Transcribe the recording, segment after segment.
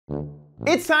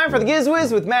It's time for the Giz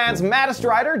Wiz with Mad's maddest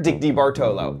writer,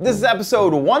 DeBartolo. This is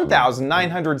episode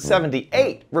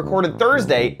 1978, recorded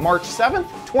Thursday, March 7th,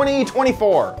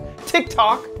 2024.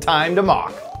 TikTok, time to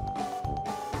mock.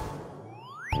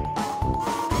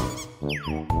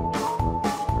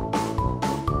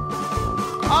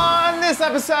 On this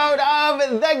episode of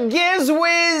the Giz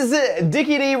Wiz,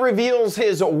 Dickie D reveals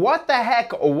his What the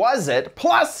Heck Was It?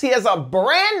 Plus, he has a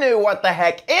brand new What the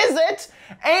Heck Is It?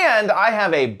 And I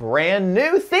have a brand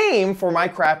new theme for my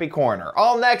crappy corner.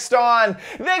 All next on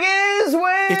the Giz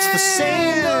Wiz! It's the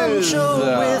same dumb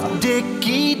show with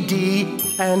Dickie D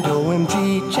and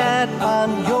OMG chat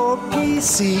on your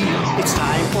PC. It's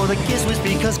time for the Giz Wiz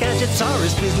because gadgets are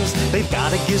his business. They've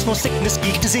got a gizmo sickness,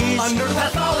 geek disease, under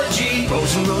pathology,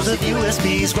 rows and rows of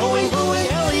USBs, glowing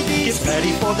LEDs. Get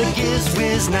ready for the Giz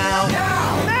Wiz now.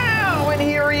 And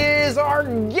here he is, our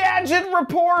gadget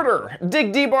reporter,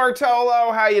 Dick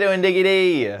DeBartolo. How you doing, Dickie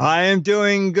D? I am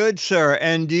doing good, sir.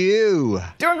 And you?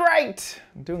 Doing great.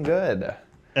 Doing good.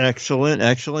 Excellent,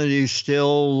 excellent. Are you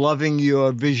still loving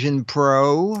your Vision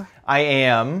Pro? I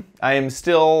am. I am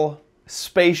still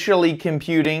spatially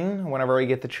computing whenever I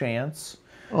get the chance.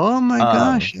 Oh my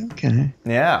gosh, okay.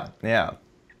 Yeah.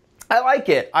 I like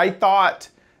it. I thought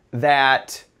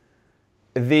that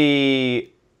the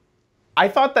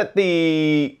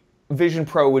Vision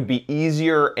Pro would be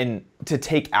easier to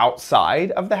take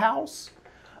outside of the house,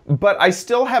 but I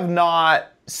still have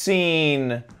not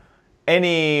seen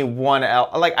anyone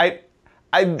else. Like I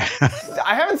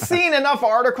haven't seen enough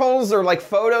articles or like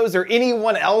photos or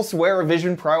anyone else wear a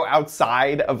Vision Pro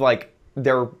outside of like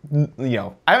their, I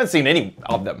haven't seen any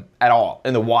of them at all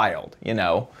in the wild, and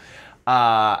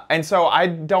so I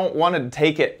don't want to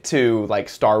take it to like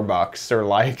Starbucks or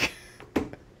like.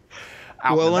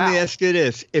 Well, let me ask you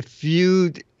this. If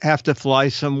you have to fly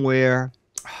somewhere,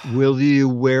 will you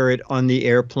wear it on the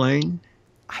airplane?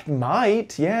 I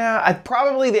might, yeah.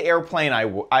 Probably the airplane,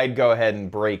 I'd go ahead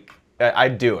and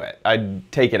I'd do it.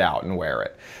 I'd take it out and wear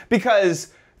it.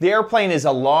 Because the airplane is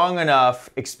a long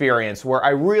enough experience where I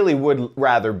really would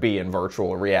rather be in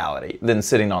virtual reality than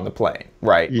sitting on the plane,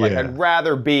 right? Yeah. Like, I'd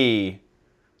rather be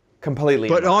completely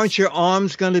But immersed. aren't your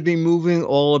arms going to be moving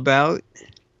all about?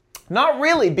 Not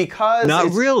really, because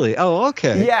Not really? Oh,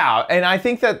 okay. Yeah, and I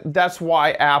think that's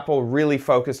why Apple really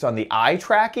focused on the eye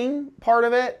tracking part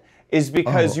of it, is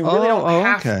because you really don't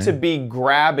have to be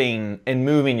grabbing and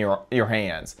moving your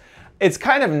hands. It's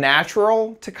kind of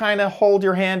natural to kind of hold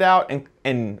your hand out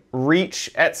and reach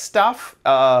at stuff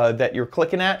that you're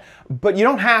clicking at, but you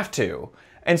don't have to.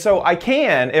 And so I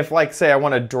can, if like, say I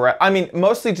want to drag, I mean,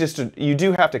 mostly just, you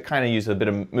do have to kind of use a bit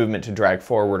of movement to drag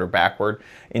forward or backward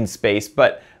in space,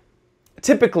 but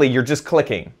typically you're just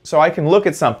clicking. So I can look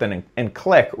at something and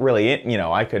click really,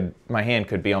 my hand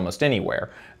could be almost anywhere.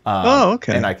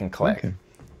 Okay. And I can click.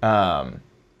 Okay.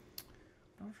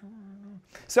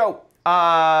 So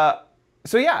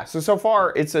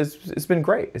far it's been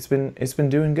great. It's been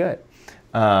doing good.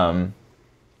 So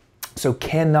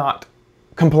cannot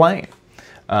complain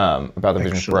about the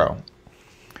Vision Pro.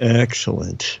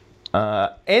 Excellent.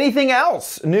 Anything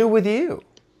else new with you?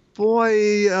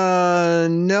 Boy,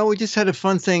 no, we just had a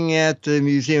fun thing at the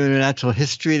Museum of Natural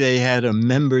History. They had a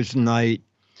members' night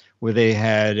where they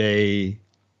had a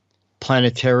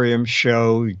planetarium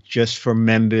show just for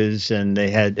members, and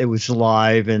it was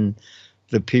live, and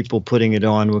the people putting it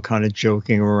on were kind of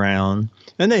joking around.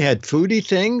 And they had foodie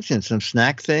things and some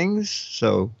snack things,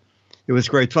 so it was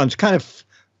great fun. It's kind of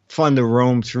fun to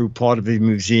roam through part of the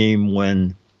museum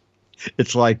when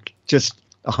it's like just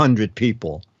 100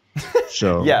 people.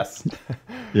 So yes,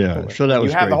 yeah. So that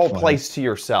was you have the whole fun. place to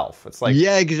yourself. It's like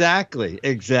You're gonna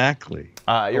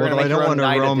make your own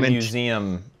night at the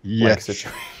museum. Yes.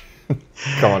 Situation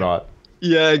going on.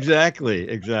 Yeah, exactly.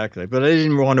 But I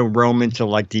didn't want to roam into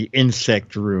like the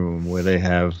insect room where they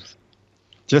have,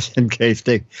 just in case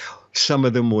some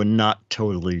of them were not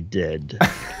totally dead.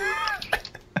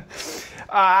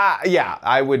 Yeah,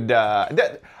 I would.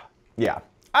 Yeah,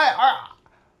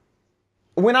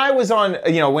 when I was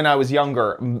when I was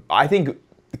younger, I think,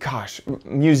 gosh,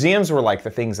 museums were like the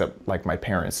things that like my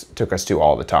parents took us to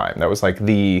all the time. That was like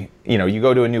you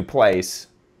go to a new place,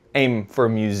 aim for a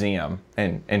museum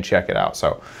and check it out.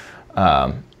 So,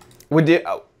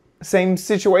 same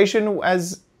situation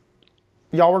as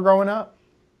y'all were growing up,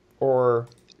 or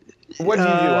what did you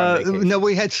do on vacation? No,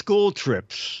 we had school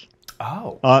trips.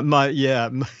 Oh,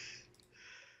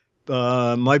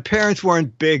 my parents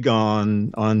weren't big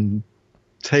on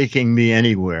taking me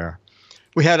anywhere.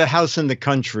 We had a house in the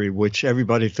country, which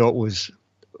everybody thought was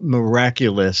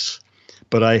miraculous,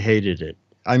 but I hated it.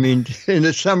 I mean, in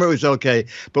the summer it was okay,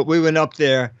 but we went up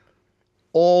there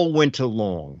all winter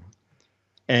long.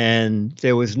 And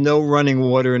there was no running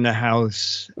water in the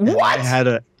house. What?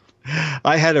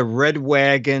 I had a red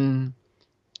wagon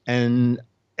and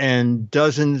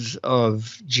dozens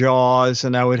of jars,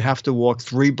 and I would have to walk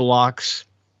 3 blocks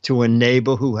to a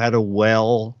neighbor who had a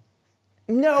well.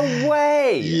 No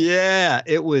way. Yeah,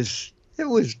 it was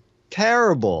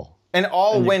terrible. And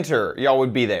all winter, y'all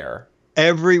would be there.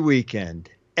 Every weekend.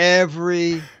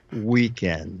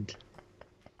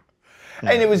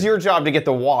 And it was your job to get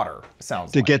the water, sounds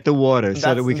like. To get the water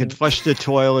so that we could flush the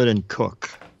toilet and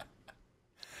cook.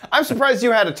 I'm surprised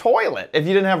you had a toilet if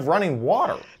you didn't have running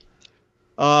water.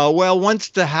 Well, once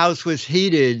the house was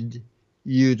heated,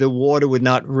 the water would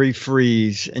not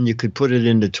refreeze, and you could put it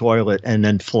in the toilet and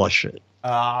then flush it.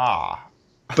 Ah.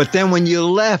 But then when you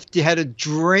left, you had to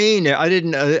drain it.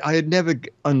 I had never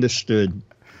understood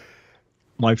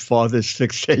my father's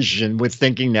fixation with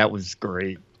thinking that was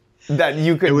great. That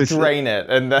you could drain it.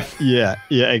 And then Yeah,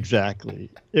 exactly.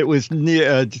 It was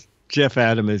near Jeff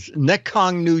Adams,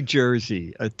 Nekong, New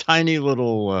Jersey, a tiny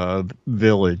little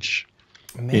village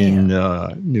in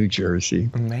New Jersey.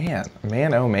 Man,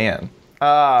 oh man.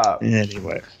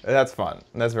 Anyway, that's fun.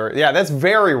 That's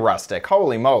very rustic.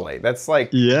 Holy moly. That's like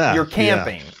you're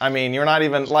camping. I mean, you're not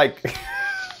even like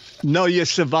No, you're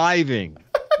surviving.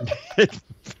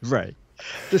 Right.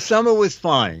 The summer was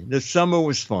fine.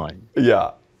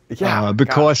 Yeah.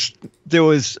 Because there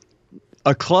was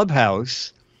a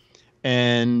clubhouse,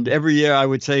 and every year I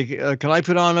would say, can I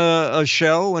put on a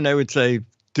show? And they would say,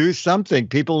 do something.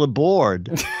 People are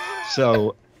bored.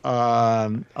 So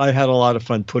I had a lot of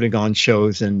fun putting on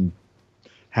shows and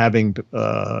having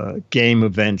game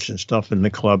events and stuff in the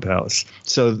clubhouse.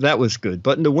 So that was good.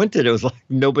 But in the winter, there was like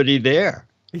nobody there.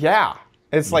 Yeah.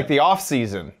 It's like the off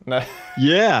season.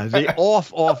 Yeah, the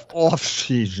off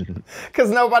season. Because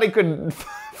nobody could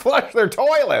flush their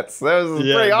toilets. That was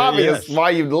pretty obvious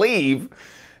why you'd leave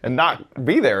and not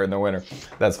be there in the winter.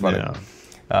 That's funny. Yeah.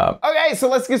 Okay, so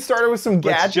let's get started with some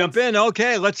gadgets. Let's jump in.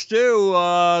 Okay, let's do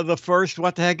the first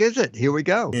What the Heck Is It? Here we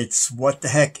go. It's What the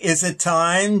Heck Is It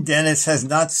time. Dennis has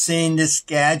not seen this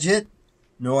gadget,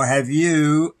 nor have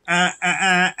you.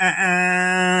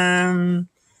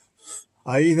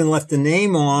 I even left the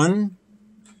name on.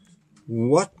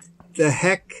 What the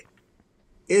heck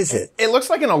is it? It looks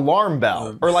like an alarm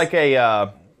bell, or like a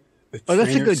oh,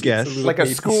 that's a good guess. Like a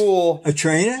school. A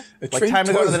trainer? Like time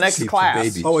to go to the next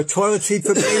class. Oh, a toilet seat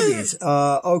for babies.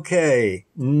 Okay.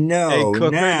 No. A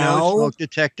cooker, now. no. Smoke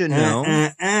detector,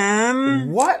 no.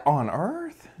 What on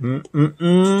earth?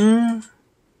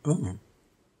 Oh.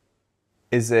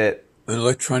 Is it an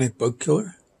electronic bug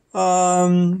killer?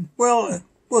 Well,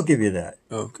 we'll give you that.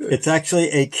 Oh, good. It's actually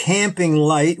a camping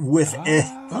light with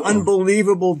an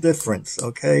unbelievable difference,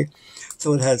 okay?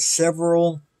 So it has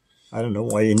several, I don't know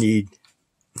why you need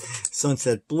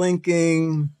sunset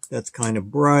blinking. That's kind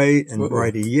of bright and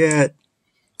brighter yet.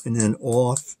 And then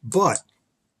off, but,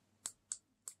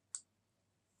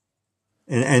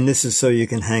 and this is so you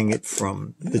can hang it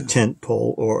from the tent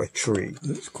pole or a tree.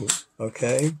 That's cool.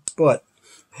 Okay? But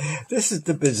this is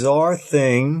the bizarre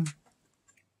thing.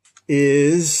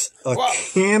 Is a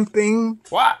camping.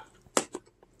 What?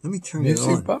 Let me turn it on.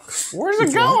 Music box? Where's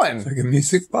it going? It's like a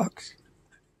music box.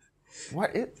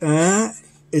 What is?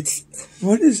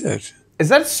 What is that? Is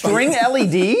that string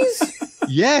LEDs?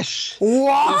 Yes.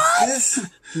 What? Is this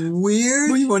weird?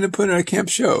 What do you want to put on a camp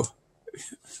show?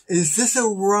 Is this a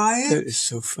riot? That is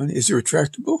so funny. Is it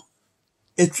retractable?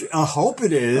 I hope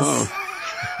it is. Oh.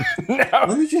 No.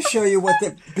 Let me just show you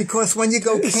because when you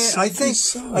go I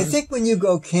think when you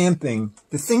go camping,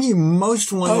 the thing you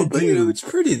most want to do it's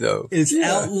pretty though. Is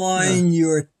outline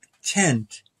your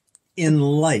tent in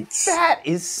lights. That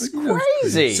is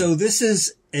crazy. So this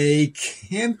is a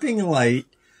camping light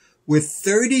with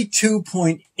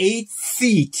 32.8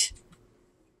 feet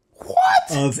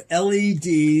of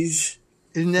LEDs,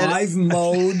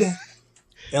 5-mode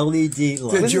LED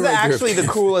light. This is actually the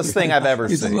coolest thing I've ever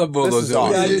seen. Love all those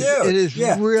awesome. It is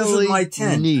really my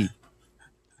tent. neat.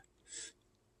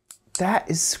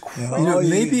 That is crazy. You know,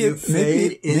 maybe it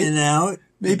fade in and out.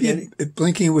 Maybe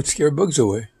blinking would scare bugs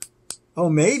away. Oh,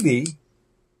 maybe.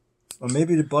 Or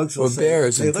maybe the bugs will say,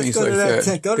 bears and things like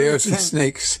that. Bears and tent.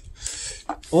 snakes.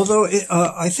 Although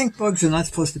I think bugs are not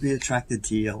supposed to be attracted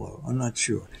to yellow. I'm not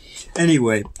sure.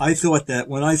 Anyway, I thought that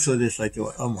when I saw this, I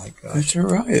thought, oh my gosh. That's a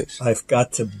riot. I've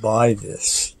got to buy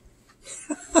this.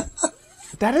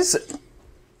 That is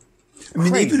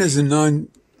crazy. Even as a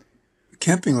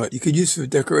non-camping light, you could use it for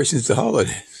decorations of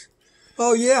holidays.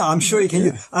 Oh yeah, I'm sure you can.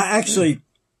 Yeah. Actually,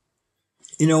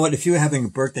 you know what? If you were having a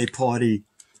birthday party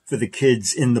for the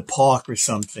kids in the park or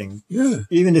something,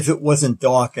 even if it wasn't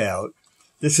dark out,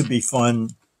 This would be fun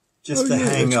just to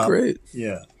hang up. Great.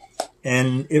 Yeah.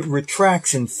 And it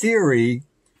retracts in theory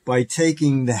by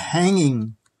taking the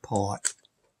hanging part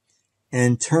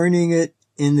and turning it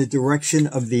in the direction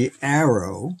of the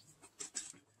arrow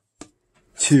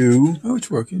to it's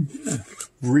working. Yeah.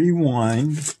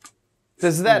 rewind.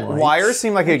 Does that wire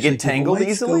seem like it get tangled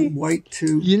easily? White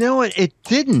to You know what? It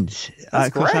didn't.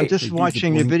 That's Because I'm great. just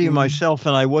watching the video myself,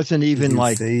 and I wasn't even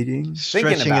like fading.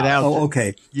 stretching it about it. out. Oh,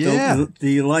 okay. Yeah. So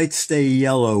the lights stay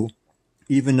yellow,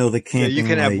 even though the Yeah, camping you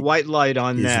can have light white light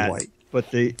on is that, white. but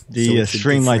the it's a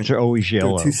string lights different- are always There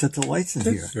yellow. are two sets of lights in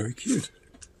here. That's very cute.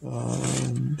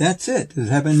 That's it. Does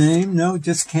it have a name? No,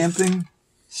 just camping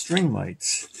string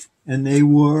lights. And they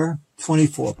were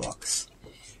 $24.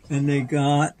 And they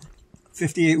got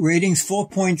 58 ratings,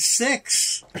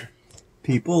 4.6.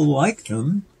 People liked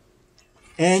them.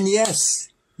 And yes,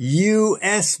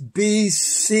 USB-C.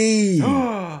 Comes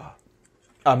with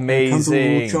a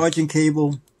Amazing. little charging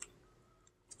cable,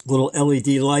 little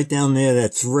LED light down there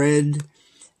that's red,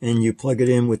 and you plug it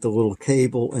in with the little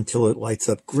cable until it lights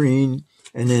up green,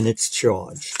 and then it's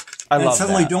charged. I And love it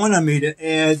suddenly that. dawned on me to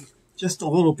add just a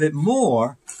little bit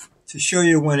more to show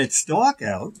you when it's dark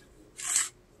out.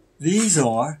 These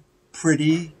are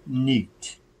pretty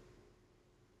neat.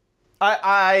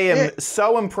 I am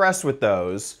so impressed with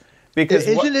those because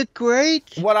Isn't it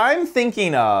great? what I'm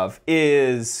thinking of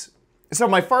is, so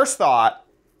my first thought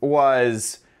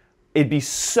was it'd be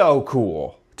so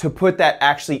cool to put that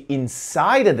actually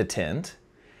inside of the tent,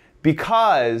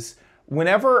 because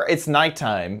whenever it's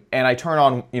nighttime and I turn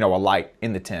on, a light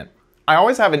in the tent, I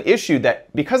always have an issue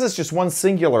that because it's just one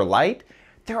singular light,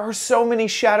 there are so many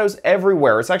shadows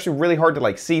everywhere. It's actually really hard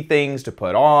to see things to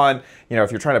put on.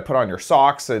 If you're trying to put on your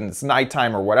socks and it's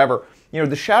nighttime or whatever,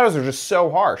 the shadows are just so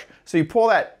harsh. So you pull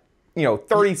that,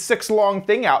 36 long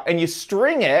thing out and you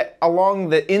string it along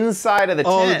the inside of the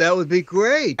tent. Oh, that would be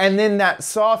great. And then that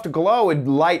soft glow would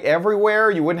light everywhere.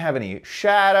 You wouldn't have any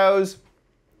shadows.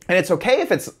 And it's okay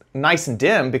if it's nice and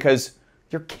dim because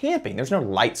you're camping. There's no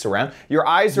lights around. Your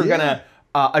eyes are gonna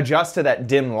adjust to that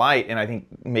dim light, and I think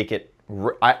make it.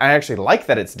 I actually like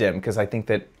that it's dim because I think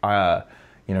that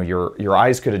your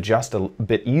eyes could adjust a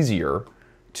bit easier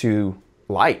to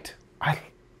light. I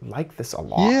like this a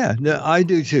lot. Yeah, no, I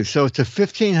do too. So it's a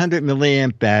 1500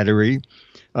 milliamp battery.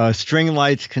 String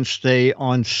lights can stay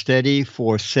on steady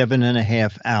for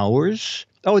 7.5 hours.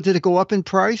 Oh, did it go up in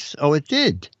price? Oh, it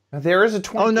did. There is a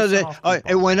 20% Oh, no, off coupon.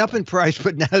 it went up in price,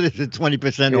 but now there's a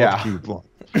 20% off coupon.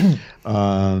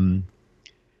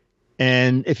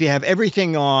 And if you have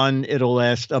everything on, it'll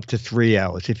last up to 3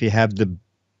 hours. If you have the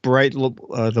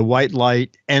the white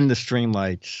light and the string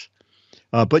lights.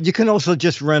 But you can also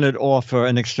just run it off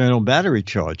an external battery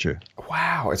charger.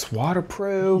 Wow, it's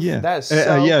waterproof. Yeah. That's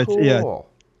so cool.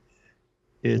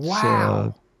 It's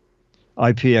wow.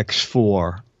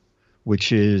 IPX4,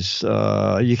 which is,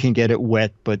 you can get it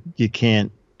wet, but you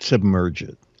can't submerge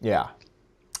it. Yeah.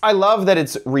 I love that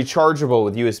it's rechargeable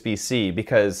with USB-C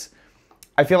because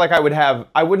I feel like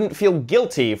I wouldn't feel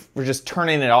guilty for just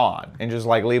turning it on and just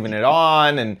leaving it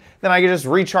on, and then I could just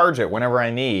recharge it whenever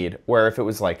I need, where if it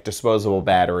was disposable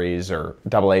batteries or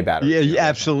AA batteries. Yeah,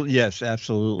 absolutely. Yes,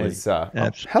 absolutely. It's,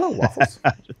 hello, Waffles.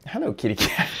 Hello, kitty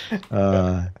cat.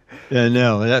 Yeah,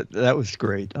 no, that was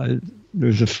great. It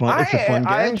was it's a fun gadget.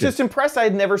 I'm just impressed. I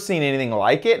had never seen anything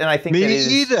like it, and I think Me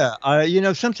that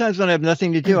either. Sometimes when I have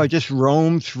nothing to do, I just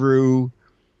roam through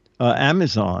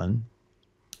Amazon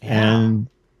and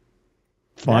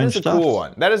find stuff. That is a cool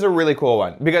one. That is a really cool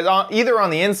one because either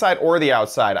on the inside or the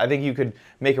outside, I think you could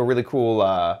make a really cool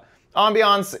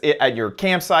ambiance at your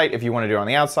campsite if you want to do it on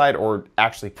the outside, or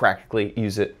actually practically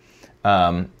use it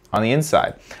on the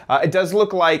inside. It does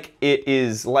look like it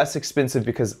is less expensive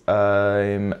because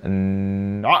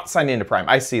I'm not signed into Prime.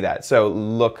 I see that. So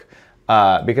look,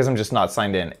 because I'm just not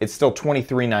signed in, it's still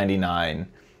 $23.99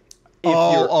 if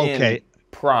you're in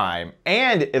Prime.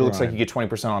 And it looks like you get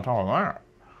 20% on top of that.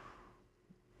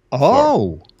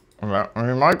 Oh. So,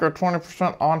 you might get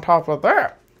 20% on top of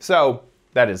that. So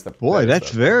that is the... Boy,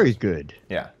 that's very good.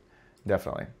 Yeah,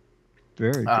 definitely.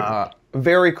 Very good.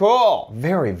 Very cool.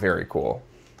 Very, very cool.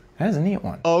 That is a neat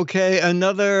one. Okay,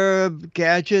 another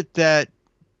gadget that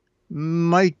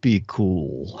might be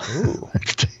cool. Ooh.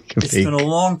 It's been a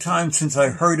long time since I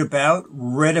heard about,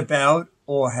 read about,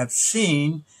 or have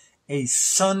seen a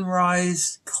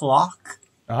sunrise clock.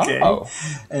 Okay. Oh.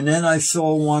 And then I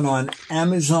saw one on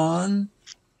Amazon.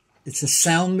 It's a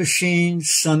sound machine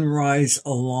sunrise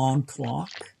alarm clock.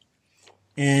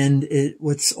 And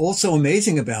what's also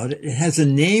amazing about it, it has a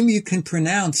name you can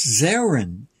pronounce,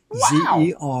 Zerin.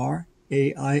 Wow.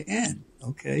 Zerain.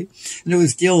 Okay. And it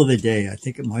was deal of the day. I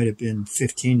think it might have been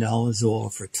 $15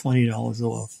 off or $20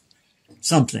 off.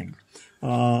 Something.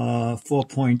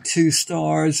 4.2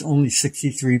 stars, only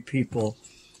 63 people,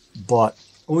 but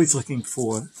always looking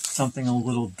for something a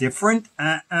little different.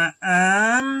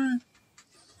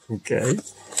 Okay.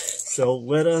 So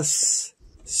let us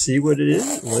see what it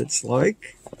is, what it's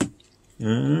like.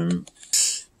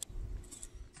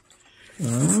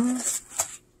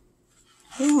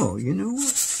 Oh, you know what?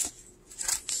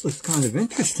 This looks kind of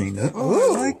interesting.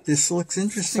 Oh, I like this. Looks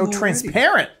interesting. So already.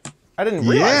 Transparent. I didn't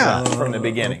realize that from the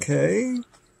beginning. Okay.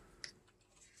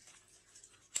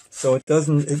 So it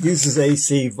uses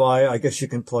AC via, I guess you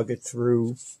can plug it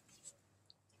through.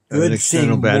 Good,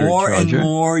 seeing more and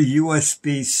more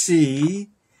USB-C.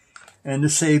 And to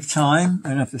save time, I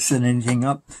don't have to set anything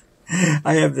up.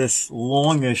 I have this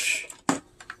longish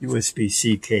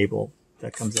USB-C cable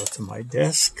that comes out to my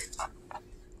desk.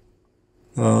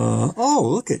 Oh,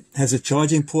 look, it has a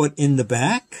charging port in the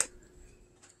back.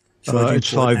 It's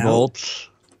 5 volts.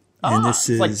 And this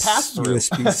is like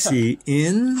USB-C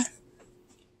in.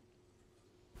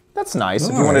 That's nice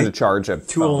if you wanted to charge a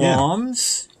 2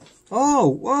 alarms. Yeah. Oh,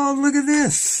 well, look at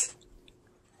this.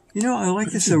 You know, I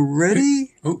like this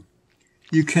already. Oh.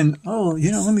 You can,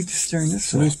 let me just turn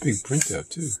this off. Nice big printout,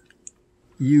 too.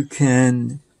 You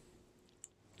can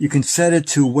set it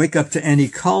to wake up to any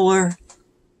color.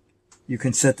 You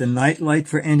can set the night light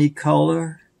for any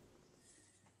color.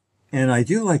 And I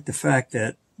do like the fact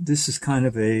that this is kind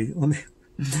of I'm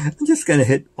just going to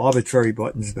hit arbitrary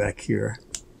buttons back here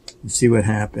and see what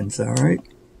happens, all right?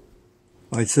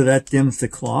 All right, so that dims the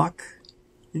clock.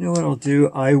 You know what I'll do?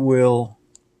 I will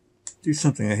do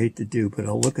something I hate to do, but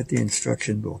I'll look at the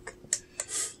instruction book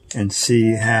and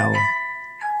see how...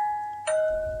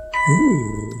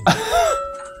 Ooh.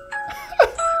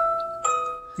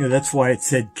 That's why it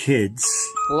said kids.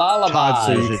 Lullaby.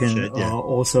 So you can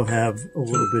also have a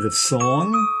little bit of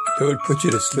song. It would put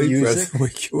you to sleep rather than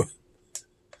wake you up.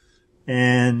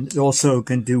 And it also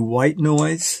can do white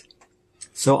noise.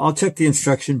 So I'll check the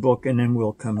instruction book and then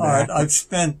we'll come back. All right, I've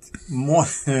spent more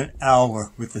than an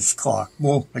hour with this clock.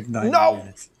 More like 90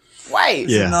 minutes. Wait.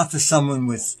 This is not for someone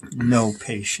with no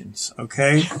patience,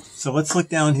 okay? So let's look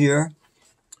down here.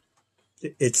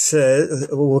 It says,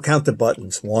 we'll count the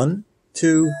buttons. 1,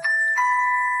 2,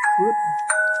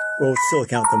 we'll still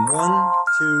count them. 1,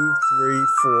 2, 3,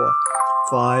 4,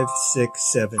 5,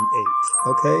 6, 7, 8.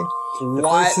 Okay? The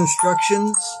first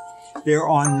instructions, there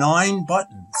are 9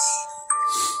 buttons.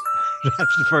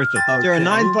 That's the first one. Okay. There are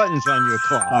 9 buttons on your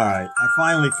clock. All right. I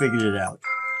finally figured it out.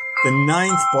 The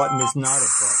 9th button is not a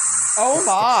button. Oh,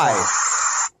 my.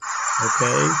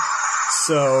 Okay.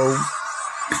 So,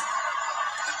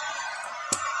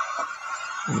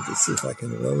 let me just see if I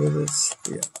can lower this.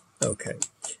 Yeah. Okay.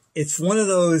 It's one of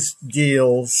those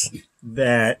deals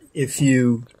that if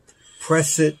you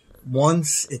press it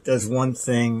once, it does one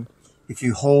thing. If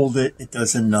you hold it, it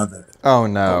does another. Oh,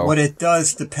 no. But what it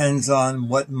does depends on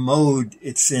what mode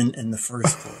it's in the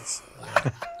first place.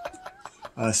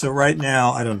 So right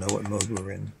now, I don't know what mode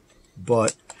we're in.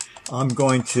 But I'm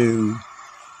going to...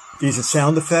 These are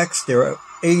sound effects. There are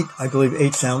 8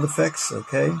 sound effects,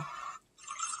 okay?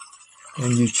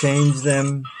 And you change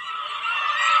them.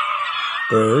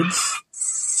 Birds.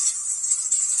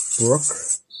 Brook.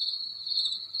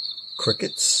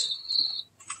 Crickets.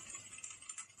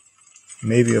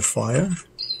 Maybe a fire.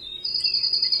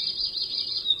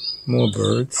 More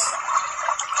birds.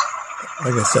 I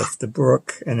guess that's the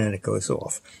brook, and then it goes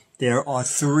off. There are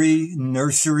 3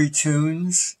 nursery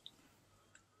tunes.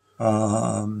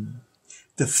 The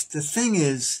thing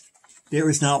is, there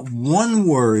is not one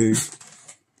word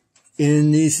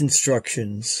in these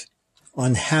instructions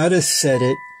on how to set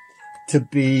it to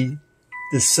be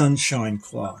the sunshine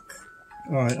clock.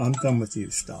 All right, I'm done with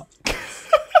you. Stop.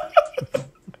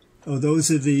 Oh, those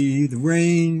are the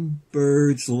rain,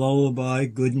 birds, lullaby,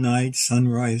 good night,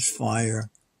 sunrise,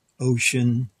 fire,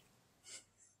 ocean,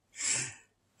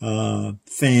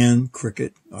 fan,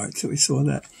 cricket. All right, so we saw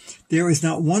that. There is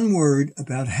not one word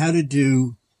about how to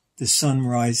do the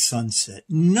sunrise, sunset.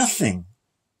 Nothing.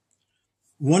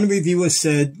 One reviewer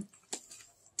said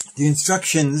the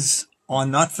instructions are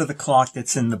not for the clock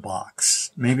that's in the box.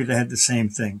 Maybe they had the same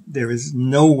thing. There is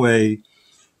no way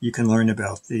you can learn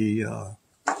about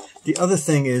the other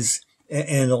thing is,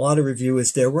 and a lot of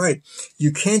reviewers, they're right,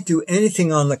 you can't do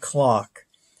anything on the clock.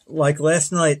 Like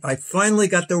last night, I finally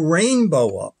got the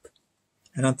rainbow up.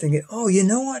 And I'm thinking, oh, you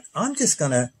know what? I'm just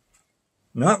going to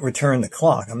not return the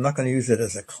clock. I'm not going to use it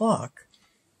as a clock,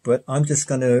 but I'm just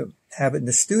going to have it in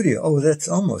the studio. Oh, that's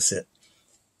almost it.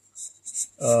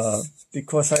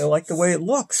 Because I like the way it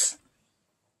looks.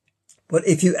 But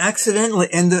if you accidentally,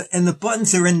 and the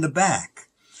buttons are in the back.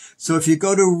 So if you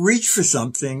go to reach for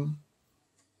something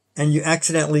and you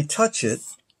accidentally touch it,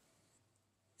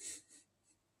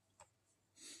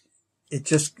 it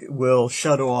just will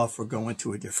shut off or go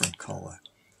into a different color.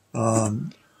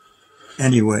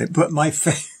 Anyway, but my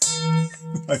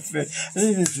favorite, I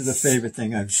think this is the favorite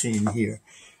thing I've seen here.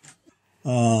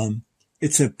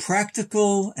 It's a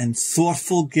practical and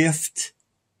thoughtful gift,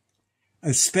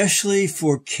 especially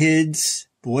for kids,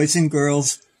 boys and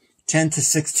girls, 10 to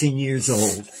 16 years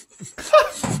old.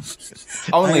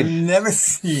 I've never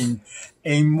seen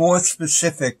a more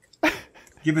specific,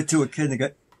 give it to a kid and go,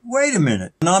 wait a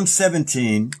minute. When I'm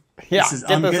 17, yeah, says,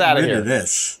 I'm getting rid of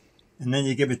this. And then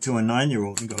you give it to a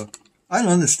 9-year-old and go, I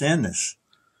don't understand this.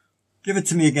 Give it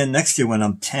to me again next year when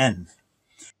I'm 10.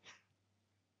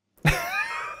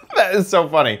 That is so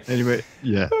funny. Anyway,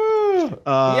 yeah.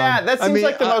 Yeah, that seems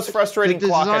like the most frustrating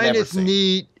clock I've ever seen. The design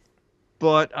is neat,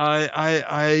 but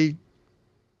I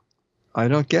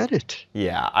don't get it.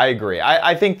 Yeah, I agree.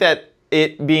 I think that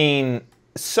it being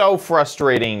so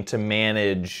frustrating to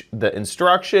manage the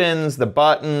instructions, the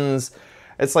buttons,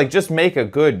 it's like just make a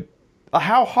good...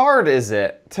 How hard is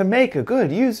it to make a good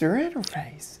user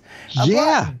interface?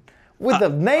 Yeah. With the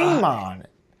name on it.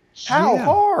 How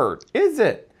hard is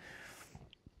it?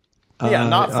 Yeah,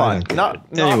 not fun.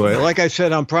 Anyway, like I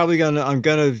said, I'm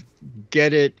gonna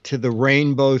get it to the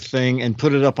rainbow thing and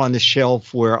put it up on the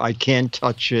shelf where I can't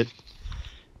touch it,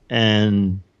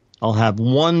 and I'll have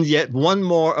one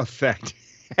more effect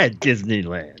at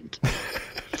Disneyland.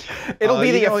 It'll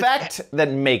be the effect that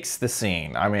makes the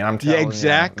scene. I mean, I'm telling you.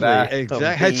 Exactly.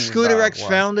 Has Scooter X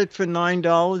found it for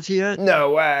 $9 yet?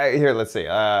 No. Here, let's see.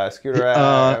 Scooter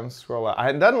X. Scroll out.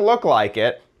 It doesn't look like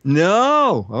it.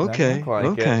 No. Okay.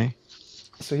 Okay.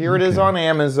 So here it is on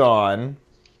Amazon.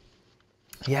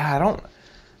 Yeah, I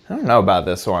don't know about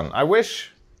this one. I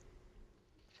wish.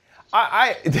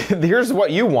 Here's what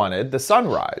you wanted: the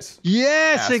sunrise.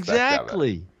 Yes,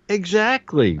 exactly.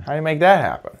 Exactly. How do you make that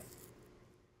happen?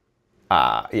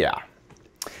 Yeah.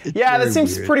 That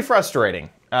seems pretty frustrating.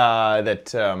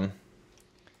 That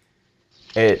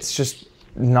it's just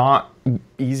not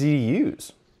easy to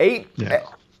use.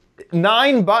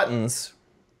 9 buttons,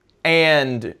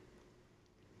 and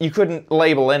you couldn't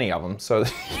label any of them, so you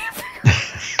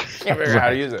can't figure out how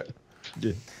to use it.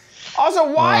 Yeah.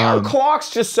 Also, why are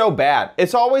clocks just so bad?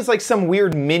 It's always like some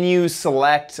weird menu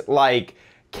select, like,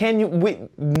 can we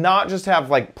not just have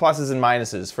like pluses and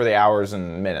minuses for the hours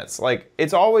and minutes? Like,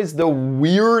 it's always the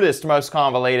weirdest, most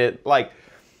convoluted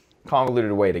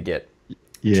way to get.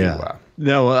 Yeah.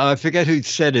 No, I forget who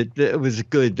said it. It was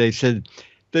good. They said,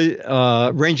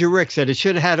 Ranger Rick said it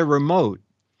should have had a remote,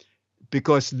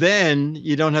 because then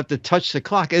you don't have to touch the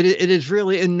clock. It is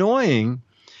really annoying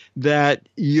that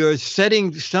you're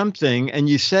setting something and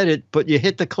you set it, but you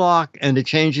hit the clock and it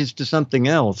changes to something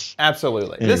else.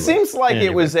 Absolutely. Anyway, this seems like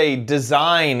it was a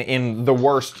design in the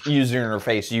worst user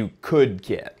interface you could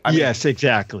get. I mean, yes,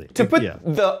 exactly. To put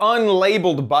the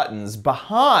unlabeled buttons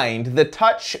behind the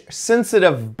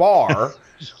touch-sensitive bar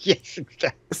yes,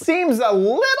 exactly. seems a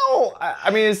little...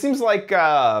 I mean, it seems like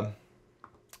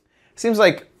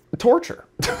torture.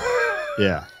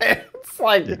 Yeah. It's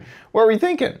like, what are we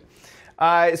thinking?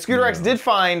 Scooter X did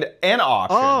find an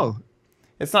auction. Oh.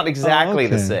 It's not exactly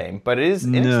the same, but it is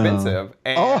inexpensive.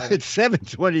 And it's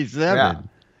 $7.27. Yeah.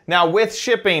 Now, with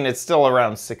shipping, it's still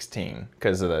around $16,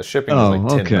 because the shipping is like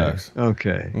 $10.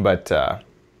 Okay. But,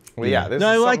 yeah.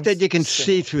 I like that you can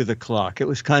see through the clock. It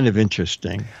was kind of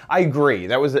interesting. I agree.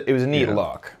 It was a neat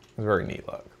look. It was a very neat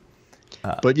look.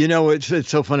 But, you know, it's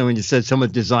so funny when you said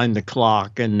someone designed the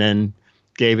clock and then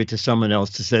gave it to someone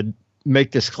else to said,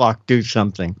 make this clock do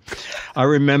something. I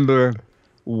remember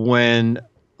when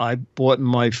I bought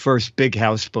my first big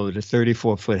houseboat, a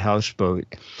 34-foot houseboat,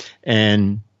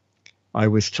 and I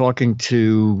was talking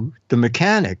to the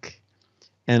mechanic,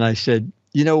 and I said,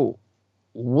 you know,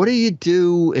 what do you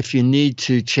do if you need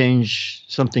to change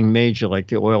something major like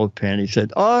the oil pan? He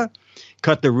said,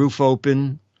 cut the roof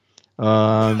open,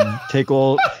 take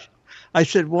all. I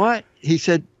said, what? He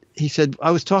said, I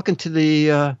was talking to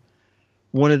the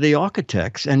one of the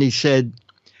architects, and he said,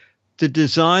 the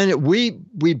design, we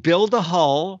build a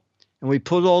hull and we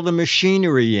put all the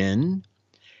machinery in,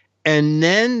 and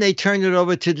then they turn it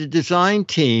over to the design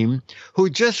team, who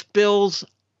just builds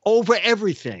over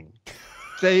everything.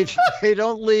 They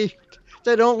don't leave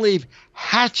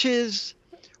hatches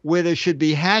where there should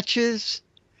be hatches.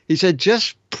 He said,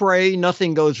 just pray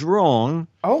nothing goes wrong.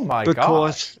 Oh my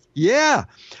gosh. Yeah.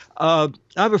 I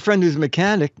have a friend who's a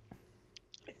mechanic,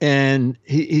 and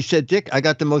he said, Dick, I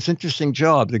got the most interesting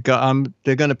job. They're going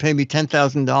to pay me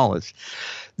 $10,000.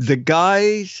 The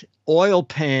guy's oil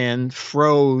pan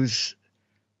froze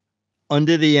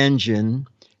under the engine,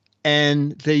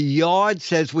 and the yard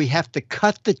says we have to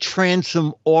cut the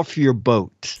transom off your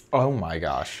boat. Oh my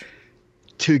gosh.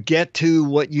 To get to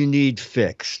what you need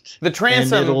fixed. The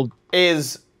transom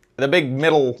is the big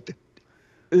middle.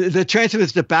 The transom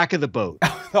is the back of the boat.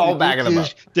 The whole back of the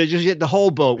boat. They just get the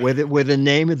whole boat where the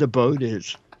name of the boat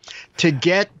is. To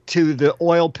get to the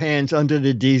oil pans under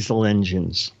the diesel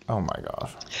engines. Oh my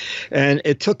gosh. And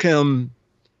it took him,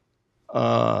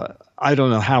 I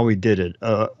don't know how he did it,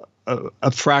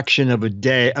 a fraction of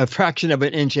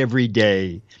an inch every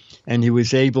day. And he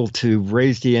was able to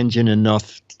raise the engine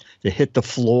enough to hit the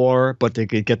floor, but they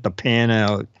could get the pan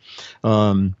out.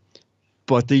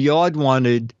 But the yard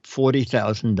wanted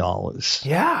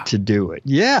 $40,000 to do it.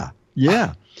 Yeah.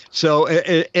 So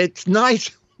it's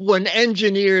nice when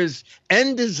engineers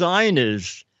and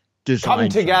designers come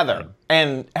together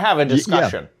and have a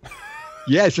discussion. Yeah.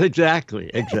 Yes, exactly.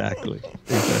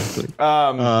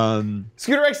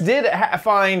 Scooter X did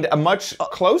find a much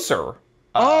closer.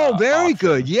 Very option.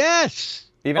 Good. Yes.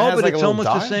 Even has but like it's a almost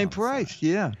the dial same on it. price.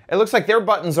 Yeah. It looks like their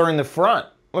buttons are in the front.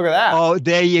 Look at that. Oh,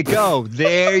 there you go.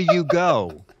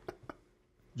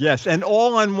 Yes, and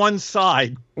all on one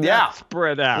side. Yeah.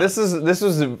 Spread out. This is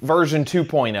version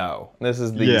 2.0. This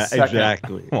is the second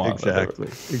exactly. one. Exactly.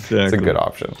 It's a good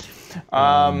option.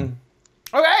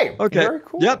 Okay. Very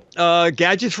cool. Yep.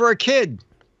 Gadgets for a kid.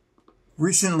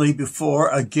 Recently, before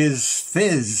a Giz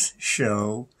Wiz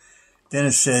show,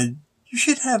 Dennis said, you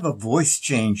should have a voice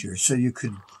changer so you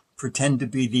could pretend to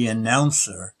be the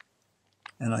announcer.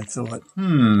 And I thought,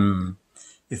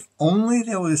 if only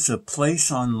there was a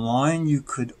place online you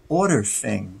could order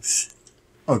things.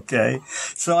 Okay.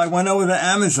 So I went over to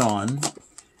Amazon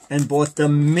and bought the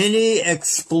Mini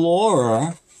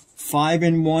Explorer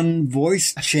 5-in-1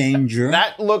 voice changer.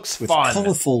 That looks with fun.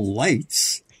 Colorful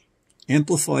lights.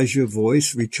 Amplifies your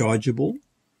voice, rechargeable.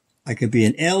 I could be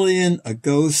an alien, a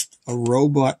ghost, a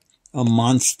robot, a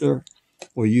monster,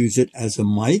 or use it as a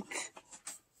mic.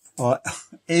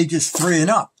 Ages 3 and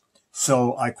up.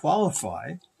 So I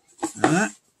qualify.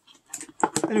 And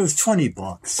it was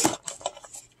 $20.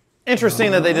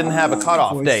 Interesting that they didn't have a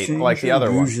cutoff date like the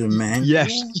other one.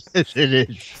 Yes, it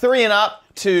is. 3 and up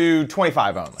to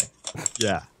 25 only.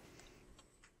 Yeah.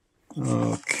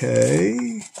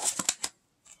 Okay.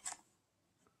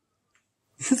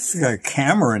 It's got a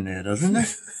camera in there, doesn't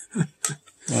it?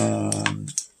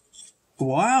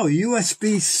 Wow,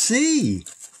 USB-C.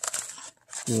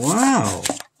 Wow.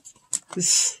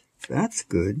 That's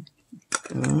good.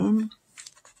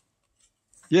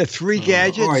 Yeah, 3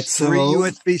 gadgets, all right, so 3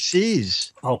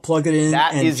 USB-Cs. I'll plug it in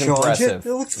That and is charge impressive. it.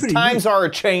 It looks pretty Times neat. are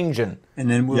a-changing. And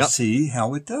then we'll see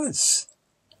how it does.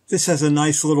 This has a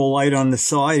nice little light on the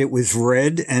side. It was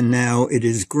red, and now it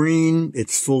is green.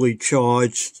 It's fully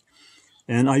charged.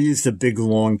 And I used a big,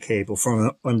 long cable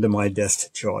from under my desk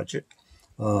to charge it.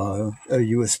 A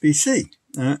USB-C.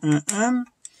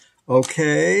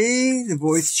 Okay, the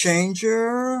voice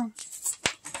changer.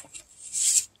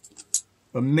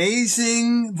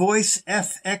 Amazing Voice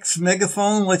FX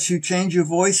megaphone lets you change your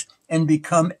voice and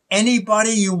become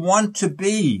anybody you want to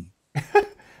be.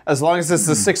 As long as it's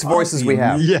the 6 voices we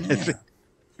have. Yes.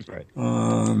 Right.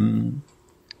 All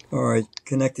right,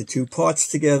 connect the 2 parts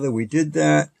together. We did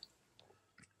that.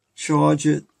 Charge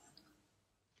it.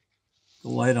 The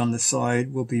light on the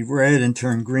side will be red and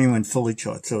turn green when fully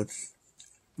charged. So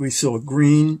we saw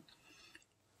green.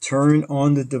 Turn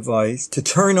on the device. To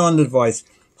turn on the device,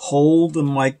 hold the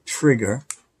mic trigger.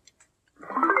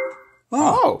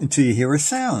 Oh. Until you hear a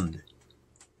sound.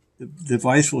 The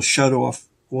device will shut off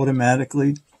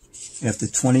automatically after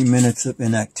 20 minutes of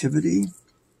inactivity.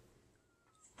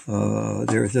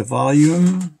 There is a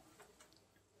volume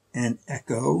and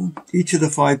echo. Each of the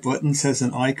 5 buttons has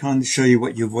an icon to show you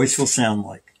what your voice will sound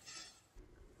like.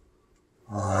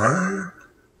 I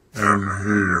am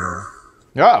here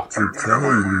to tell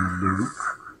you, Luke,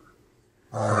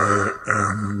 I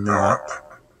am not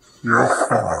your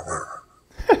father.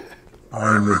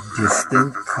 I'm a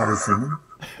distant cousin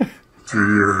to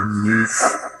your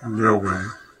niece, Lily,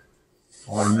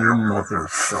 on your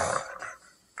mother's side.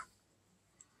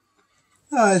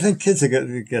 I think kids are going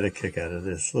to get a kick out of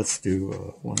this. Let's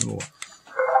do one more.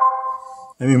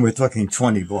 I mean, we're talking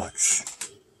 $20.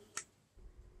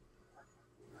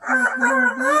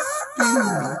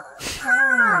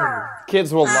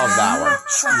 Kids will love that one.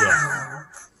 Yeah.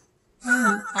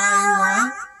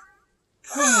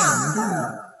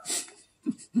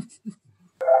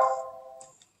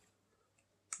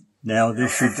 Now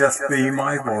this should just be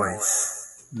my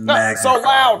voice. No, so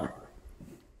loud.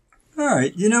 All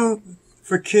right, you know,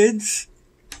 for kids,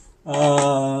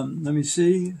 Let me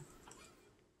see.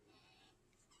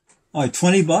 All right,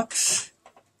 $20.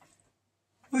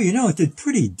 Well, you know, it did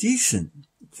pretty decent.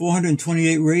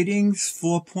 428 ratings,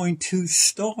 4.2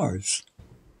 stars.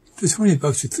 For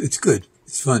 $20, it's good.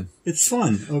 It's fun. It's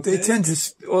fun. Okay. They tend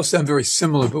to all sound very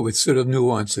similar, but with sort of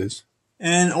nuances.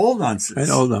 And old answers.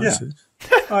 And old answers.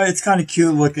 Yeah. All right, it's kind of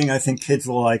cute looking. I think kids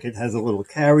will like it. It has a little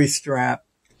carry strap.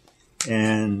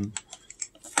 And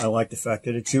I like the fact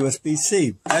that it's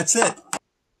USB-C. That's it.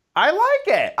 I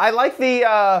like it. I like the,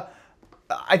 I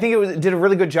think it did a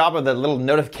really good job of the little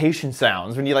notification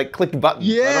sounds when you like click the button.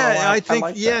 Yeah, I think,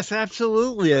 like yes, that.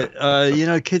 Absolutely. You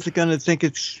know, kids are going to think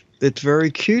it's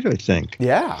very cute, I think.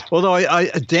 Yeah. Although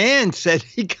Dan said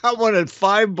he got one at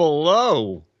Five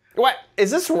Below. What?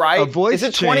 Is this right? A voice Is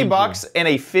it changer. $20 and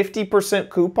a 50%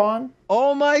 coupon?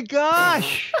 Oh my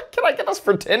gosh. Can I get this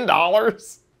for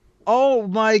 $10? Oh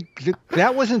my,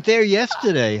 that wasn't there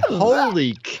yesterday.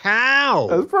 Holy cow.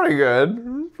 That's pretty good.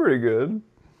 That's pretty good.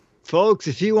 Folks,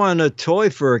 if you want a toy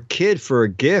for a kid for a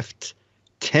gift,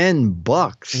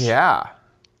 $10. Yeah.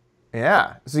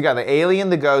 Yeah. So you got the alien,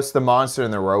 the ghost, the monster,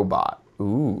 and the robot.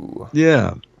 Ooh.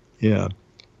 Yeah. Yeah.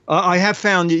 I have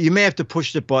found you may have to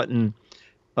push the button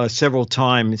several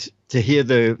times to hear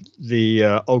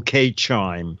the OK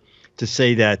chime to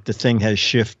say that the thing has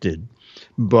shifted.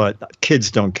 But kids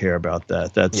don't care about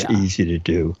that. That's easy to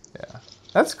do. Yeah.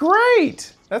 That's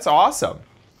great. That's awesome.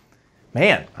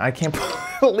 Man, I can't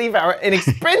believe how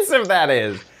inexpensive that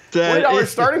is. $20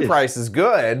 starting price is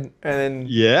good. And then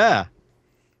yeah.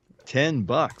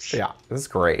 $10. Yeah, that's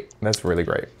great. That's really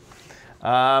great.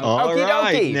 All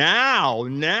right. Dokie. Now.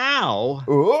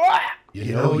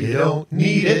 You know you don't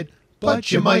need it,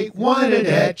 but you might want it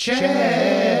at Chad's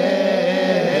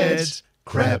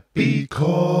Crappy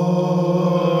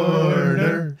Corner.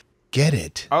 Get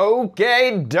it.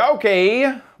 Okay,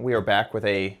 dokie. We are back with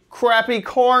a Crappy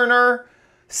Corner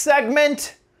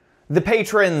segment. The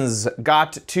patrons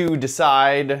got to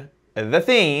decide the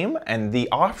theme, and the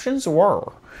options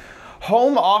were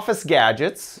home office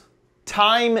gadgets,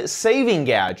 time-saving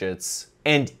gadgets,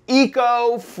 and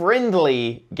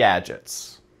eco-friendly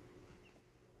gadgets.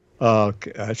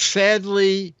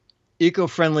 Sadly,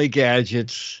 eco-friendly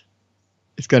gadgets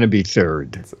is going to be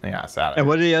third. Yeah, sad. And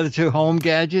what are the other two? Home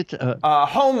gadgets?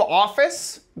 Home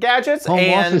office gadgets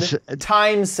and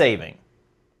time-saving.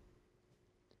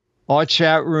 Our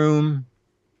chat room,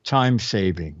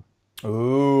 time-saving.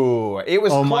 Ooh, it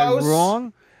was close. Am I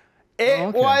wrong?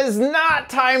 It was not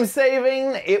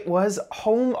time-saving. It was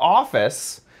home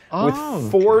office with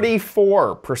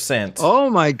 44%. Oh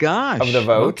my gosh. Of the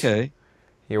vote. Okay.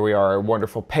 Here we are,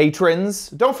 wonderful patrons.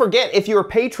 Don't forget, if you're a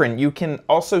patron, you can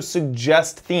also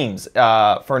suggest themes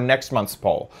for next month's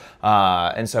poll.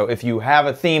 And so if you have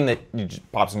a theme that just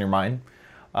pops in your mind,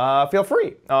 feel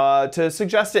free to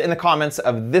suggest it in the comments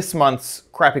of this month's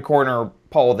Crappy Corner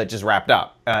poll that just wrapped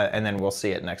up. And then we'll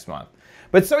see it next month.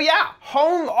 But so yeah,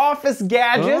 home office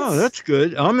gadgets. Oh, that's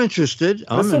good. I'm interested.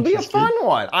 This will be a fun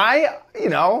one. I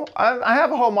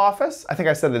have a home office. I think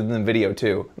I said it in the video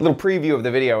too. A little preview of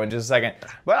the video in just a second.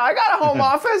 But I got a home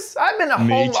office. I've been home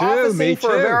officing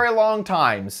for a very long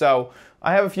time. So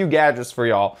I have a few gadgets for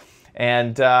y'all.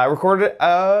 And I recorded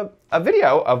a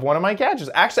video of one of my gadgets.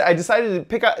 Actually, I decided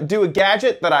to do a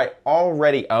gadget that I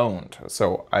already owned.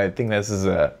 So I think this is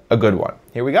a good one.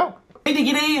 Here we go. Hey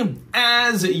diggity!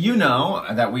 As you know,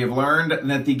 that we have learned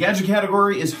that the gadget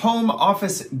category is home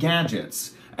office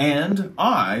gadgets. And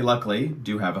I, luckily,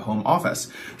 do have a home office.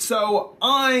 So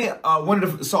I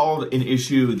wanted to solve an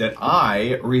issue that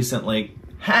I recently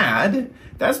had.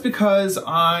 That's because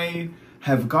I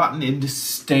have gotten into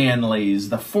Stanley's,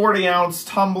 the 40-ounce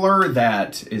tumbler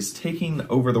that is taking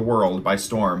over the world by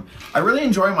storm. I really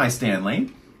enjoy my Stanley.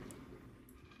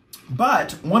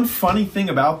 But one funny thing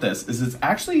about this is it's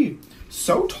actually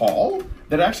so tall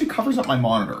that it actually covers up my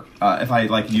monitor if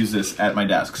I use this at my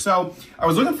desk. So I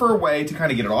was looking for a way to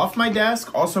kind of get it off my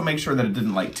desk, also make sure that it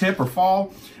didn't tip or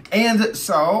fall. And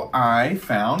so I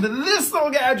found this little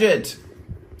gadget.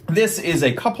 This is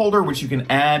a cup holder which you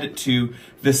can add to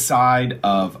the side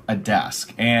of a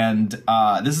desk. And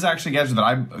this is actually a gadget that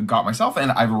I got myself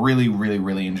and I've really, really,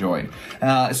 really enjoyed.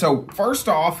 So first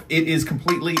off, it is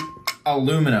completely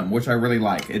aluminum, which I really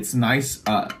like. It's nice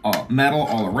metal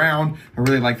all around. I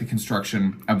really like the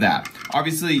construction of that.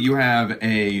 Obviously, you have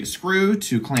a screw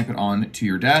to clamp it on to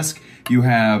your desk. You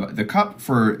have the cup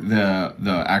for the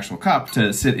actual cup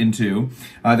to sit into.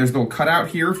 There's a little cutout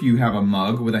here if you have a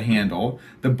mug with a handle.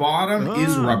 The bottom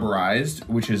is rubberized,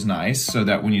 which is nice, so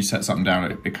that when you set something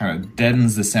down, it kind of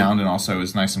deadens the sound and also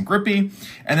is nice and grippy.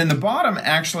 And then the bottom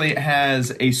actually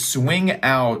has a swing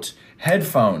out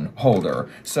headphone holder.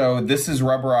 So this is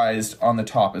rubberized on the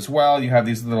top as well. You have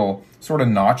these little sort of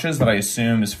notches that I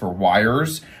assume is for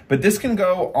wires, but this can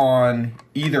go on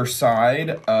either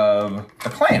side of a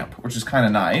clamp, which is kind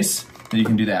of nice that you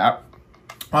can do that.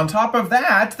 On top of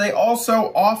that, they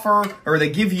also offer, or they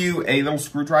give you a little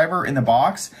screwdriver in the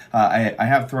box. I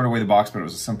have thrown away the box, but it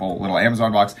was a simple little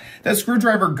Amazon box. That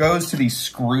screwdriver goes to these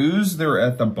screws that are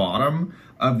at the bottom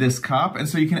of this cup, and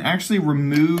so you can actually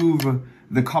remove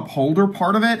the cup holder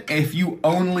part of it if you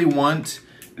only want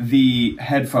the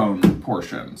headphone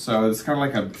portion. So it's kind of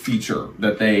like a feature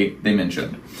that they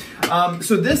mentioned.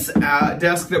 So this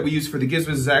desk that we use for the Giz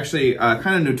Wiz is actually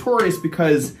kind of notorious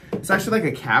because it's actually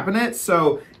like a cabinet,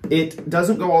 so it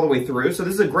doesn't go all the way through. So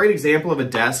this is a great example of a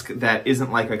desk that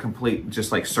isn't like a complete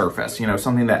just like surface, you know,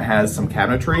 something that has some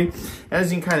cabinetry.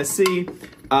 As you can kind of see,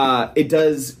 it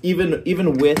does,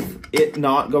 even with it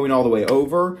not going all the way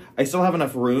over, I still have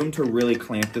enough room to really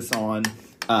clamp this on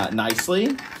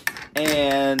nicely.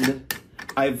 And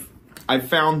I've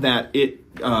found that it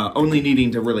only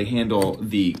needing to really handle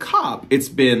the cup, it's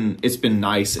been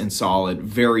nice and solid,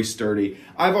 very sturdy.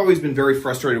 I've always been very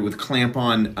frustrated with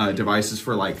clamp-on devices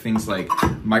for like things like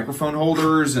microphone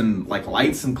holders and like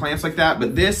lights and clamps like that,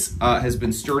 but this has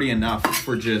been sturdy enough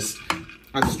for just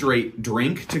a straight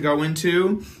drink to go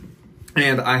into,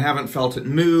 and I haven't felt it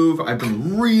move. I've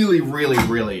been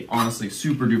really, honestly,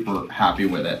 super duper happy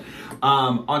with it.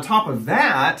 On top of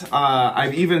that,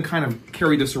 I've even kind of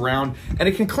carried this around, and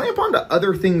it can clamp onto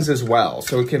other things as well.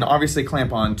 So it can obviously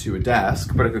clamp onto a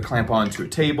desk, but it could clamp onto a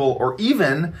table or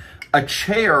even a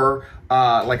chair,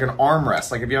 like an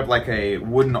armrest. Like if you have like a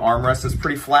wooden armrest that's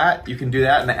pretty flat, you can do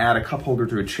that and add a cup holder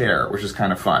to a chair, which is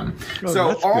kind of fun. Oh,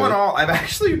 so all in all, I've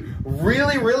actually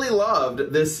really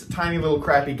loved this tiny little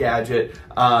crappy gadget,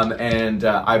 and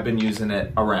I've been using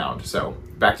it around. So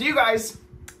back to you guys.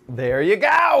 There you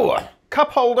go.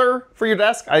 Cup holder for your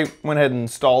desk. I went ahead and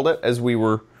installed it as we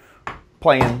were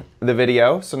playing the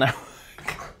video. So now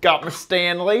got my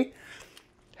Stanley.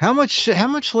 How much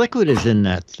liquid is in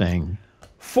that thing?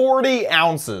 40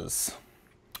 ounces,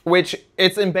 which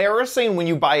it's embarrassing when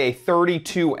you buy a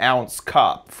 32-ounce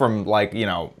cup from, like, you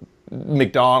know,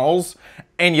 McDonald's,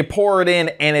 and you pour it in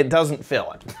and it doesn't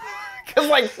fill it. Because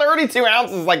like 32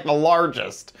 ounces is like the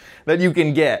largest that you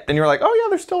can get. And you're like, oh yeah,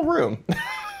 there's still room.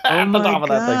 Oh my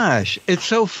gosh. It's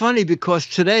so funny because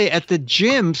today at the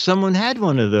gym, someone had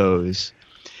one of those.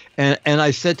 And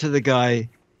I said to the guy,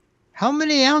 how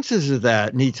many ounces is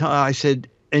that? And I said,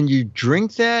 and you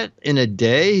drink that in a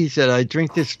day? He said, I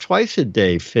drink this twice a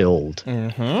day filled.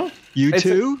 Mm-hmm. You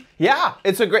too?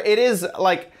 It is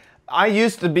like, I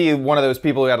used to be one of those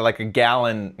people who had like a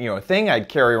gallon, you know, thing I'd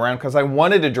carry around because I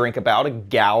wanted to drink about a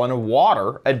gallon of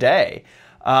water a day.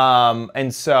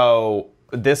 And so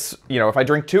this, you know, if I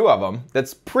drink 2 of them,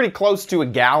 that's pretty close to a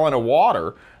gallon of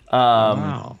water.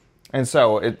 Wow. And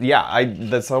so,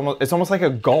 it's almost like a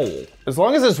goal. As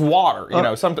long as it's water, you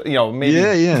know, maybe.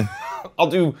 Yeah. I'll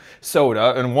do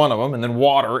soda in one of them, and then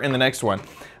water in the next one,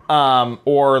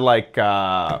 or like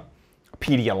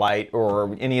Pedialyte,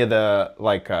 or any of the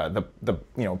like the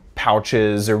you know,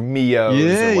 pouches or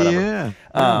Mios or whatever.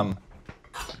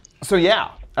 So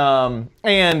yeah. And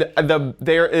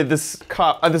this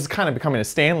cup, this is kind of becoming a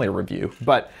Stanley review,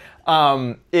 but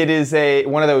it is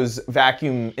one of those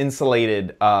vacuum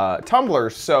insulated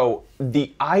tumblers, so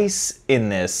the ice in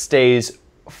this stays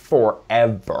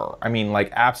forever. I mean, like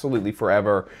absolutely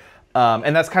forever.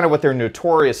 And that's kind of what they're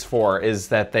notorious for, is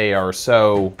that they are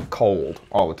so cold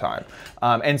all the time.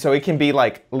 And so it can be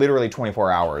like literally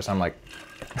 24 hours. I'm like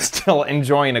still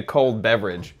enjoying a cold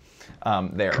beverage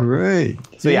there. Great.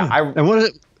 So yeah. And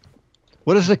what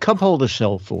does the cup holder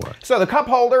sell for? So the cup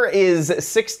holder is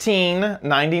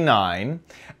 $16.99,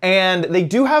 and they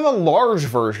do have a large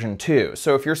version too.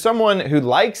 So if you're someone who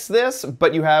likes this,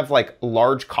 but you have like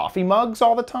large coffee mugs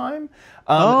all the time,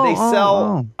 they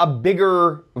sell a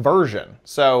bigger version.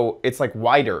 So it's like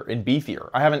wider and beefier.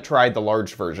 I haven't tried the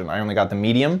large version. I only got the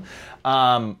medium,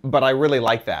 but I really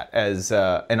like that as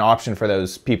an option for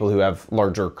those people who have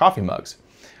larger coffee mugs.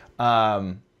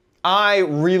 I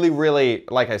really,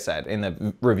 like I said in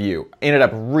the review, ended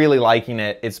up really liking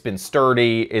it. It's been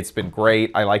sturdy. It's been great.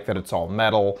 I like that it's all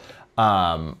metal.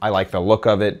 I like the look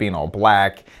of it being all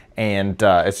black, and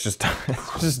it's just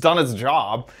done its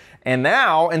job. And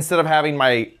now, instead of having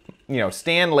my, you know,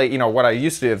 Stanley, you know, what I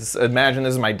used to do is imagine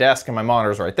this is my desk and my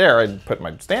monitor's right there. I'd put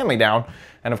my Stanley down,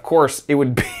 and of course it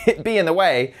would be in the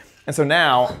way. And so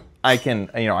now I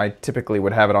can, you know, I typically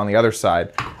would have it on the other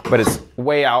side, but it's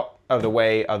way out of the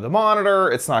way of the monitor.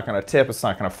 It's not going to tip. It's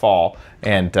not going to fall,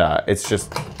 and it's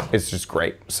just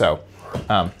great. So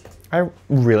I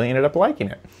really ended up liking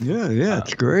it. Yeah,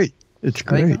 it's great. It's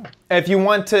great. If you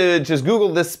want to just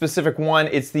Google this specific one,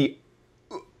 it's the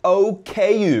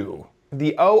OKU.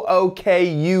 The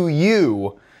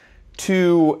OOKUU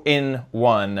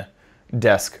 2-in-1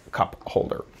 desk cup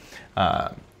holder.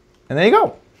 And there you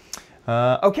go.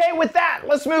 Okay, with that,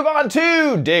 let's move on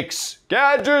to Dick's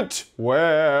Gadget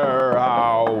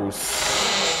Warehouse.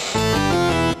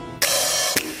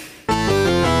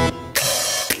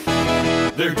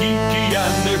 They're geeky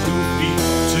and they're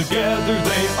goofy, together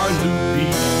they are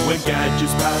loopy. When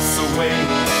gadgets pass away,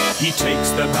 he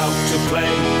takes them out to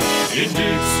play in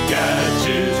Dick's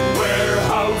Gadget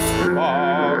Warehouse.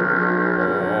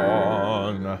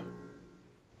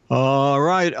 All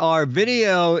right, our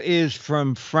video is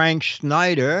from Frank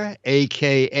Schneider,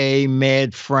 a.k.a.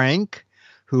 Mad Frank,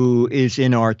 who is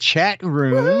in our chat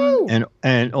room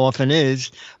and often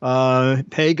is.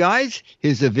 Hey, guys,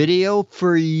 here's a video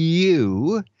for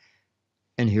you,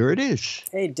 and here it is.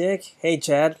 Hey, Dick. Hey,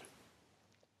 Chad.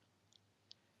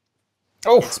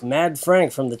 Oh. It's Mad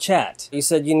Frank from the chat. You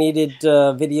said you needed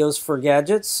videos for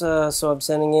gadgets, so I'm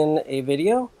sending in a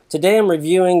video. Today I'm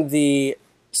reviewing the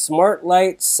Smart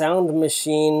Light Sound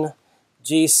Machine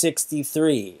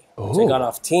G63, which I got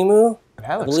off Temu.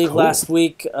 I believe cool. Last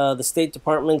week the State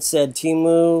Department said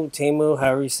Temu,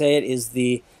 however you say it, is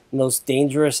the most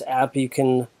dangerous app you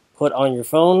can put on your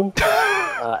phone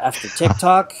after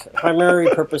TikTok. Primary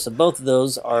purpose of both of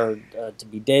those are to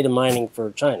be data mining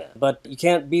for China. But you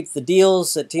can't beat the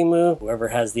deals at Temu. Whoever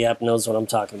has the app knows what I'm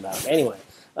talking about. Anyway,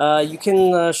 you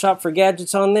can shop for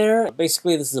gadgets on there.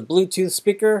 Basically, this is a Bluetooth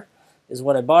speaker, is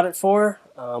what I bought it for.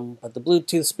 But the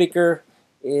Bluetooth speaker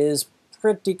is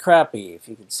pretty crappy, if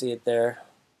you can see it there.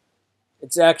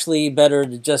 It's actually better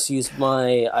to just use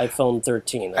my iPhone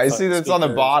 13. I see that's on the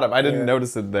bottom. I didn't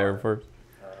notice it there first.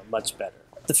 Much better.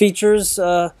 The features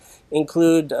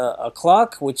include a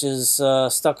clock, which is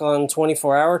stuck on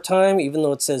 24-hour time, even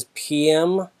though it says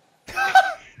PM.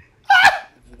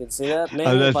 You can see that.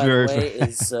 Manual, by the way,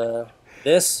 is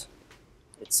this.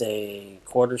 It's a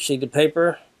quarter sheet of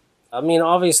paper. I mean,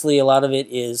 obviously, a lot of it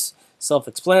is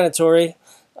self-explanatory,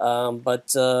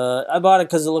 but I bought it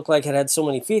because it looked like it had so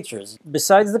many features.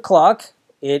 Besides the clock,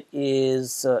 it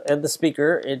is, and the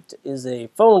speaker, it is a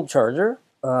phone charger,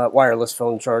 wireless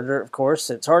phone charger, of course.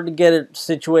 It's hard to get it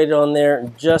situated on there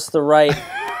in just the right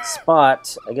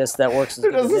spot. I guess that works as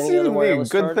good as any other wireless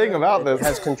charger. Good thing about this. It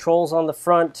has controls on the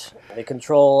front. They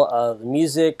control the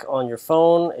music on your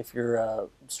phone if you're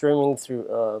streaming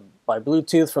through by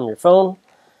Bluetooth from your phone.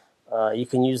 You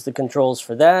can use the controls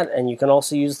for that, and you can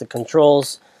also use the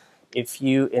controls if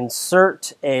you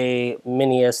insert a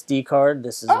mini SD card.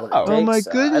 This is what it takes. Oh my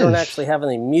goodness. I don't actually have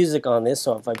any music on this,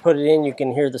 so if I put it in, you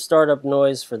can hear the startup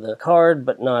noise for the card,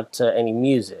 but not any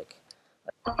music.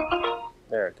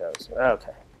 There it goes.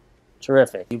 Okay.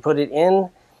 Terrific. You put it in,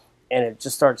 and it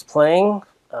just starts playing.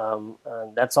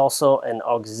 That's also an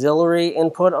auxiliary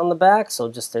input on the back, so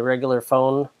just a regular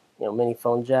phone, mini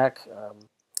phone jack.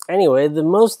 Anyway, the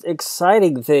most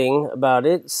exciting thing about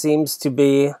it seems to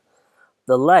be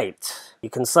the light. You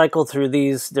can cycle through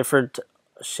these different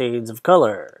shades of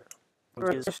color.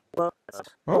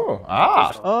 Oh,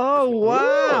 ah. Oh,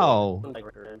 wow.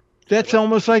 That's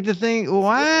almost like the thing.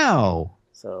 Wow.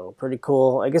 So, pretty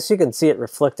cool. I guess you can see it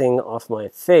reflecting off my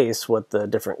face what the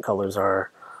different colors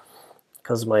are,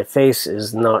 because my face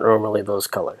is not normally those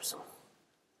colors.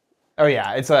 Oh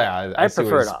yeah, it's I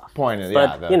prefer it off. Pointed,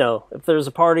 but if there's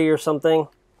a party or something,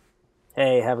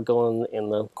 hey, have it go in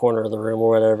the corner of the room or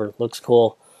whatever. Looks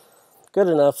cool. Good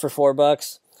enough for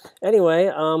 $4. Anyway,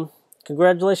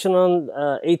 congratulations on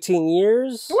 18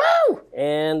 years. Woo!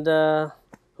 And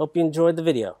hope you enjoyed the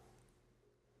video.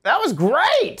 That was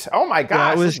great. Oh my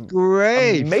gosh, that was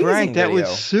great, Frank. That was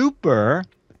super.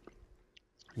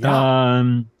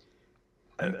 Yeah.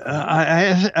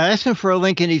 I asked him for a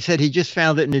link, and he said he just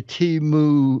found it in the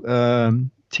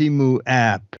Temu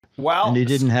app. Well, and he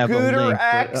didn't have a link. Scooter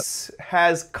X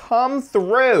has come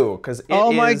through because it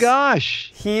oh my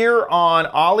gosh, here on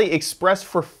AliExpress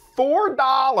for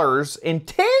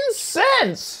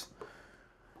 $4.10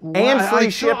 and free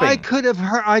shipping. I could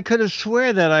have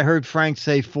swear that I heard Frank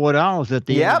say $4 at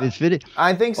the end of his video.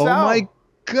 I think so. Oh my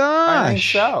gosh. I think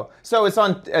so. So it's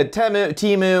on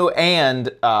Temu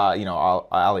and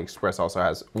AliExpress also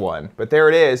has one. But there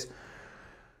it is.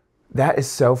 That is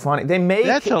so funny. They make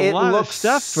it look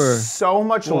so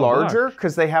much larger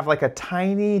because they have like a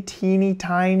teeny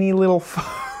tiny little phone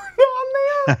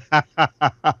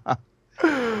on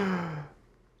there.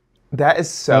 That is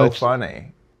so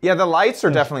funny. Yeah, the lights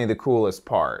are definitely the coolest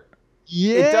part.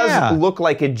 Yeah. It does look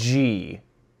like a G.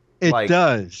 It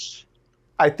does.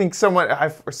 I think someone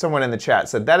in the chat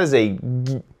said that is a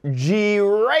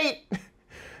great.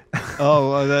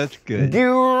 Oh, that's good.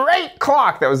 Great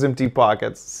clock. That was Empty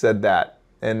Pockets said that,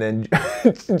 and then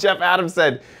Jeff Adams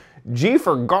said, "G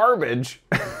for garbage."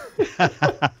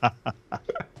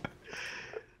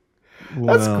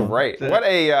 That's great. What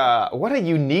a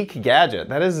unique gadget.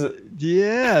 That is.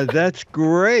 Yeah, that's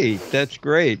great. That's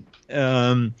great.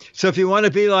 So if you want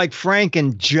to be like Frank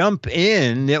and jump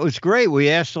in, it was great. We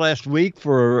asked last week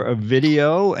for a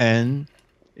video, and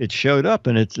it showed up,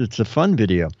 and it's a fun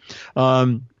video.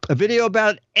 A video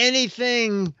about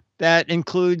anything that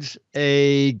includes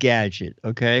a gadget.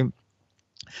 Okay,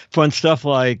 fun stuff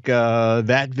like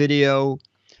that video.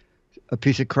 A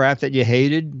piece of crap that you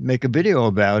hated, make a video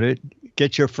about it.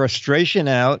 Get your frustration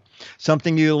out.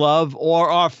 Something you love, or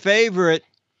our favorite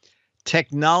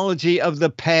technology of the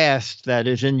past that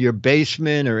is in your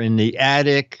basement or in the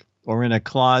attic or in a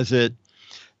closet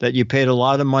that you paid a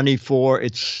lot of money for.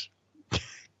 It's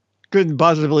couldn't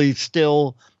possibly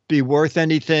still be worth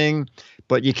anything,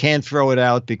 but you can't throw it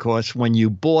out because when you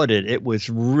bought it, it was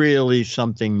really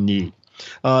something neat.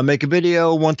 Make a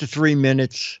video 1 to 3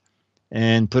 minutes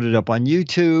and put it up on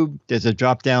YouTube. There's a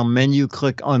drop-down menu.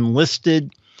 Click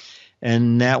Unlisted.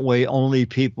 And that way only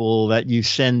people that you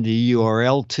send the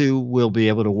URL to will be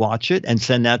able to watch it and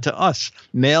send that to us.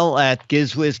 Mail at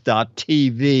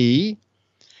gizwiz.tv.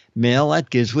 Mail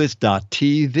at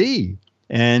gizwiz.tv.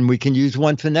 And we can use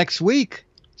one for next week.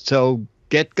 So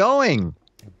get going.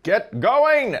 Get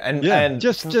going. And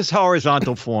just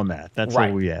horizontal format. That's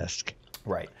all we ask.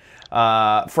 Right.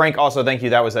 Frank, also, thank you.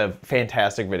 That was a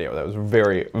fantastic video. That was a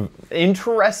very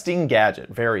interesting gadget.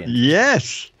 Very interesting.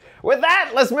 Yes. With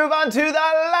that, let's move on to the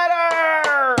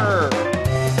letter.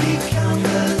 Become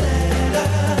the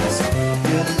letters,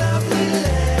 your lovely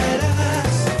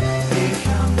letters.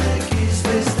 Become the Giz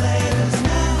Wiz letters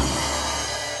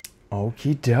now.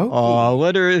 Okie dokie.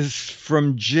 Letter is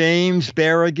from James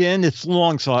Berrigan. It's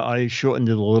long, so I shortened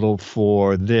it a little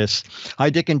for this. Hi,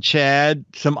 Dick and Chad.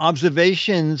 Some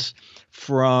observations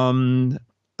from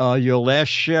your last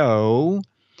show.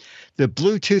 The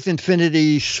Bluetooth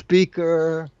Infinity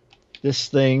speaker, this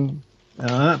thing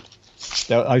that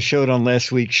I showed on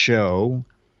last week's show.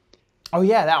 Oh,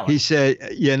 yeah, that one. He said,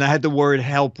 yeah, and I had the word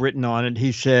help written on it.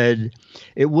 He said,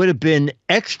 it would have been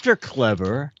extra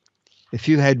clever if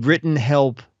you had written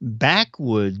help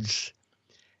backwards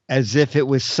as if it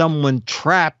was someone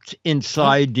trapped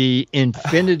inside the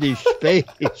infinity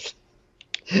space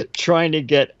trying to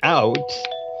get out.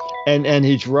 And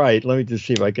he's right. Let me just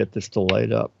see if I get this to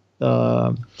light up.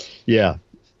 Yeah,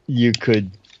 you could.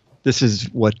 This is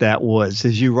what that was.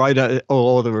 As you write on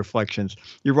all the reflections,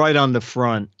 you write on the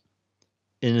front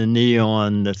in a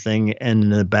neon, the thing, and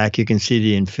in the back you can see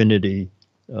the infinity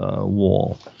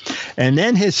wall. And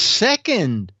then his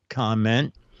second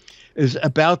comment is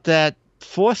about that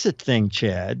faucet thing,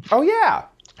 Chad. Oh, yeah.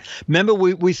 Remember,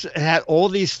 we had all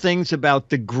these things about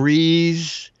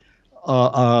degrees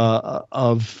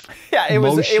of yeah, it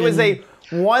motion. was a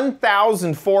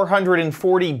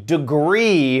 1,440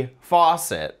 degree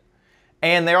faucet,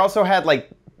 and they also had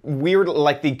like weird,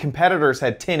 like the competitors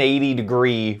had 1080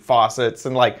 degree faucets,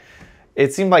 and like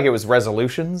it seemed like it was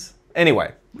resolutions.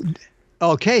 Anyway.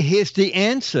 Okay, here's the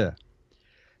answer.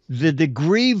 The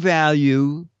degree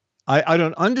value, I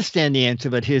don't understand the answer,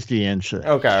 but here's the answer.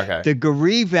 Okay. The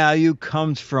degree value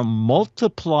comes from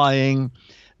multiplying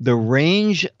the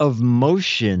range of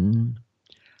motion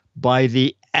by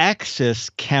the axis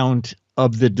count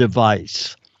of the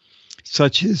device,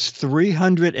 such as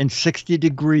 360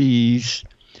 degrees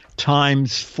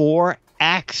times 4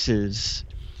 axes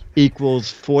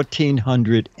equals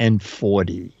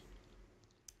 1,440.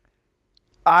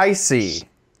 I see.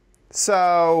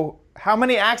 So how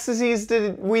many axes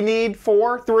did we need?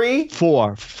 4? 3?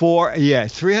 4. Yeah,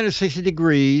 360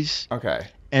 degrees. Okay.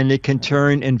 And it can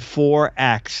turn in 4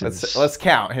 axes. Let's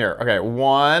count here. Okay,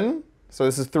 1. So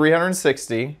this is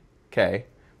 360. Okay.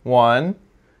 1,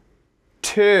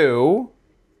 2.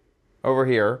 Over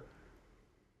here.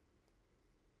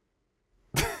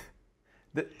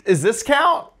 Is this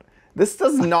count? This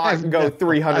does not go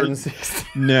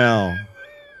 360. No.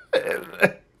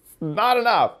 Not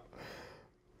enough.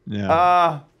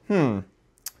 Yeah.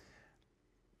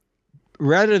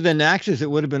 Rather than axes, it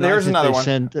would have been There's nice another if they one.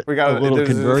 sent We got a little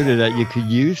converter that you could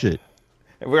use it.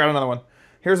 We got another one.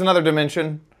 Here's another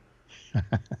dimension.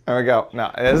 There we go.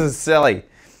 No, this is silly.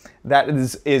 That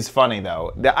is funny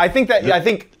though. I think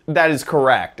that is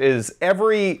correct. Is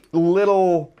every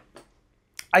little.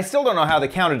 I still don't know how they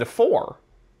counted to 4.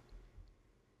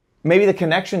 Maybe the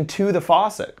connection to the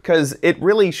faucet, because it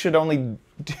really should only.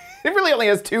 It really only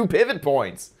has 2 pivot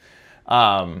points.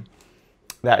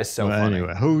 That is so funny.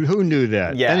 Anyway, who knew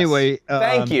that? Yes. Anyway,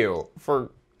 thank you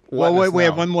for. We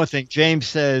have one more thing. James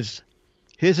says,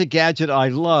 "Here's a gadget I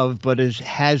love, but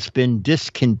has been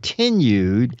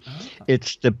discontinued.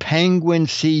 It's the Penguin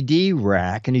CD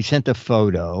rack," and he sent a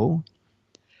photo.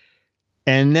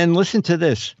 And then listen to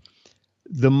this: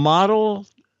 the model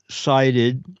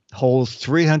cited holds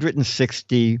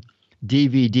 360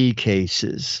 DVD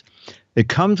cases. It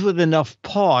comes with enough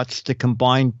parts to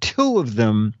combine 2 of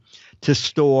them to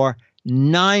store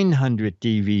 900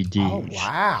 DVDs. Oh,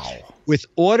 wow. With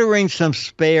ordering some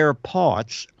spare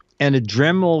parts and a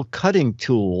Dremel cutting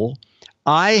tool,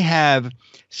 I have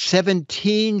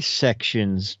 17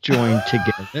 sections joined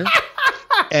together,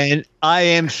 and I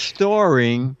am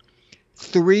storing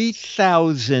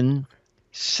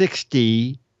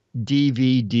 3,060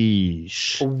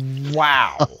 DVDs.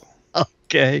 Wow.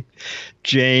 Okay.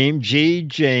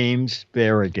 James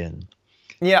Berrigan.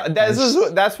 Yeah,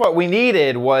 that's what we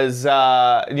needed was,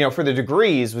 for the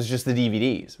degrees was just the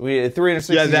DVDs. We had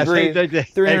 360 degrees,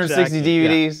 360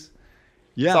 DVDs.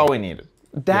 Yeah. That's all we needed.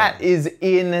 That is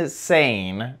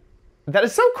insane. That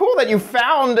is so cool that you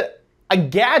found a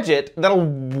gadget that'll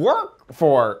work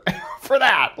for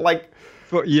that. Well,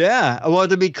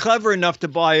 to be clever enough to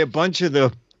buy a bunch of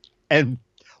them and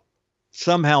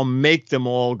somehow make them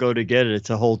all go together,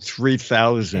 it's a whole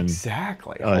 3,000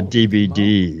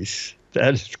 DVDs.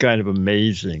 That is kind of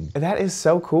amazing. That is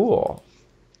so cool.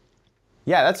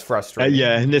 Yeah, that's frustrating.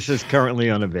 And this is currently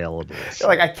unavailable. So.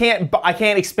 I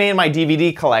can't expand my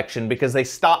DVD collection because they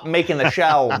stopped making the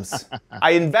shelves.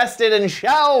 I invested in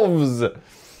shelves.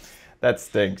 That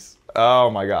stinks. Oh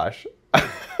my gosh.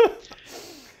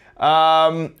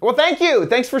 Well, thank you.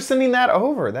 Thanks for sending that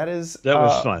over. That was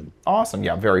fun. Awesome.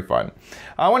 Yeah, very fun.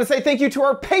 I want to say thank you to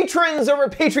our patrons over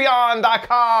at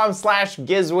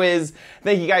patreon.com/Giz Wiz.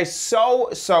 Thank you guys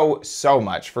so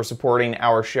much for supporting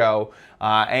our show.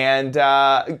 And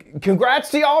congrats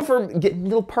to y'all for getting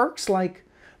little perks like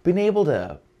being able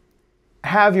to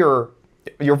have your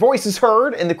voices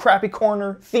heard in the Crappy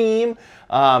Corner theme.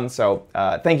 So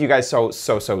thank you guys so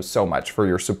much for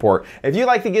your support. If you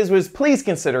like the Giz Wiz, please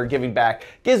consider giving back.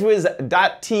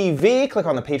 GizWiz.tv. Click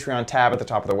on the Patreon tab at the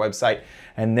top of the website.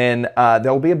 And then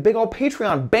there'll be a big old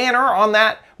Patreon banner on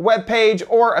that webpage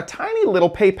or a tiny little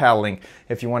PayPal link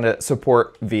if you want to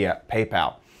support via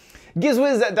PayPal.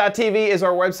 GizWiz.tv is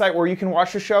our website where you can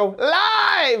watch the show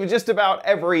live just about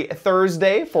every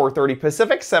Thursday, 4:30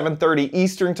 Pacific, 7:30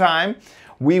 Eastern Time.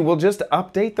 We will just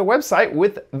update the website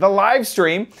with the live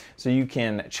stream so you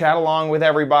can chat along with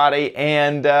everybody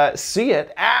and see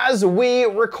it as we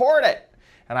record it.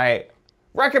 And I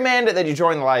recommend that you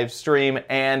join the live stream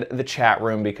and the chat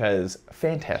room because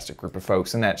fantastic group of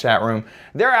folks in that chat room.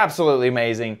 They're absolutely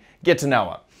amazing. Get to know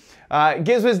them.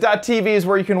 GizWiz.tv is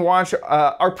where you can watch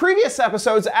our previous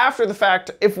episodes after the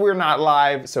fact if we're not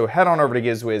live. So head on over to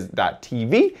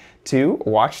GizWiz.tv to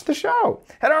watch the show.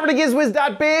 Head over to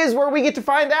GizWiz.biz where we get to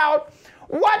find out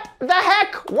what the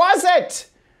heck was it.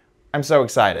 I'm so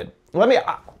excited. Let me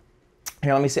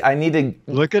see. I need to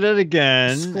look at it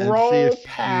again. Scroll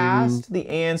past the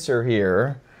answer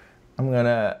here.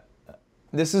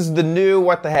 This is the new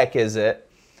what the heck is it?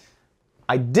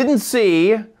 I didn't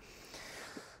see.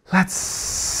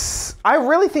 I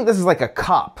really think this is like a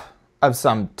cup of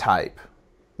some type.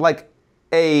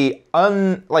 It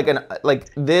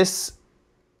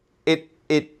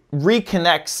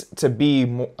reconnects to be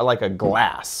more like a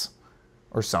glass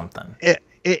or something. It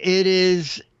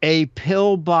is a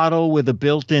pill bottle with a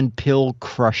built-in pill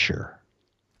crusher.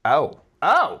 Oh.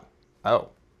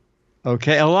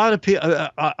 Okay, a lot of people,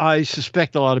 I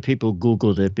suspect a lot of people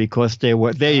Googled it because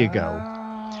there you go.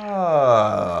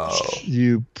 Oh.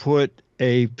 You put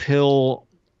a pill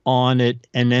on it,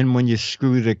 and then when you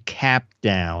screw the cap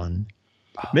down,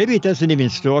 maybe it doesn't even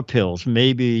store pills.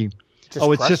 Maybe,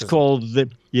 it's just called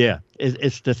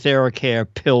it's the TheraCare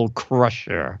Pill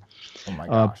Crusher. Oh my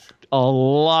gosh. A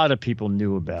lot of people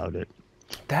knew about it.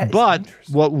 But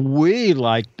what we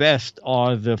like best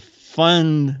are the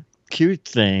fun, cute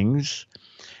things,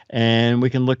 and we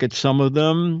can look at some of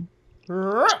them.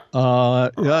 Here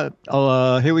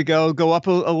we go. Go up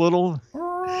a little.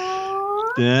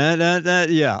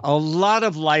 Yeah, a lot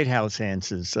of lighthouse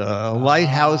answers.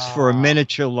 Lighthouse for a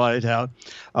miniature lighthouse.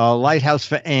 Lighthouse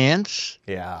for ants.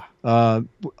 Yeah. A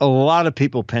lot of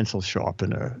people pencil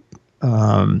sharpener.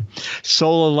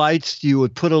 Solar lights you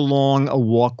would put along a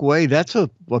walkway. That's a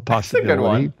possibility. That's a good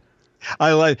one.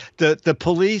 I like the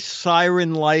police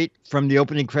siren light from the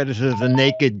opening credits of The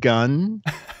Naked Gun.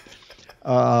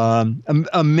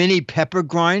 A mini pepper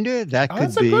grinder, that could be.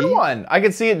 That's a good one. I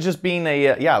could see it just being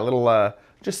a little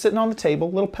just sitting on the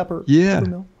table, little pepper. Yeah.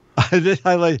 Peppermill.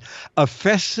 I like a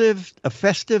festive,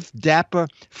 dapper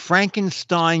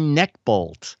Frankenstein neck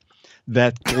bolt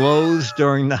that glows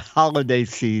during the holiday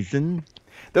season.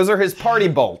 Those are his party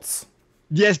bolts.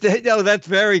 Yes, that's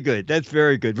very good. That's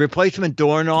very good. Replacement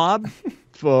doorknob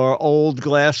for old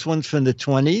glass ones from the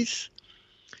 20s.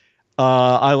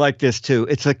 I like this too.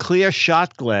 It's a clear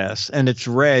shot glass, and it's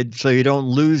red so you don't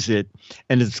lose it,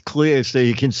 and it's clear so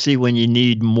you can see when you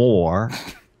need more.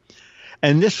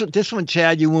 And this one,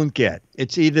 Chad, you won't get.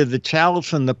 It's either the chalice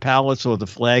from the palace or the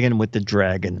flagon with the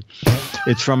dragon.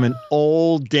 It's from an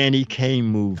old Danny Kaye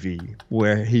movie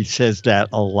where he says that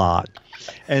a lot.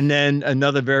 And then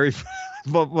another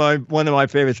one of my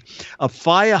favorites, a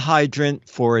fire hydrant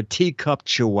for a teacup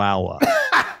chihuahua.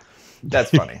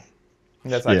 That's funny.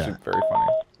 That's actually very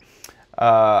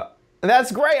funny.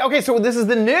 That's great. Okay, so this is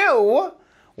the new.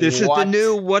 This is the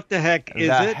new. What the heck is it?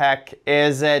 The heck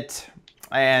is it?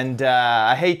 And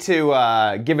I hate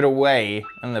to give it away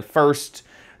in the first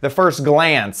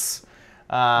glance.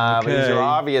 But these are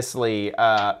obviously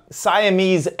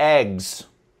Siamese eggs.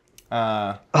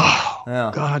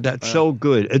 God, that's so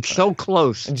good. It's so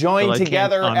close. Joined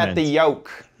together at the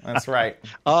yolk. That's right.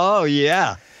 Oh,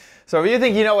 yeah. So if you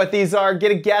think you know what these are,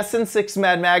 get a guess in 6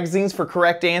 Mad Magazines for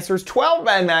correct answers, 12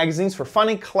 Mad Magazines for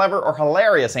funny, clever, or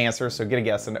hilarious answers. So get a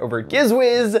guess in over at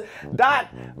GizWiz.biz.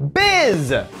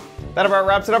 That about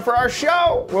wraps it up for our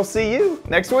show. We'll see you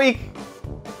next week.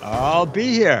 I'll be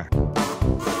here.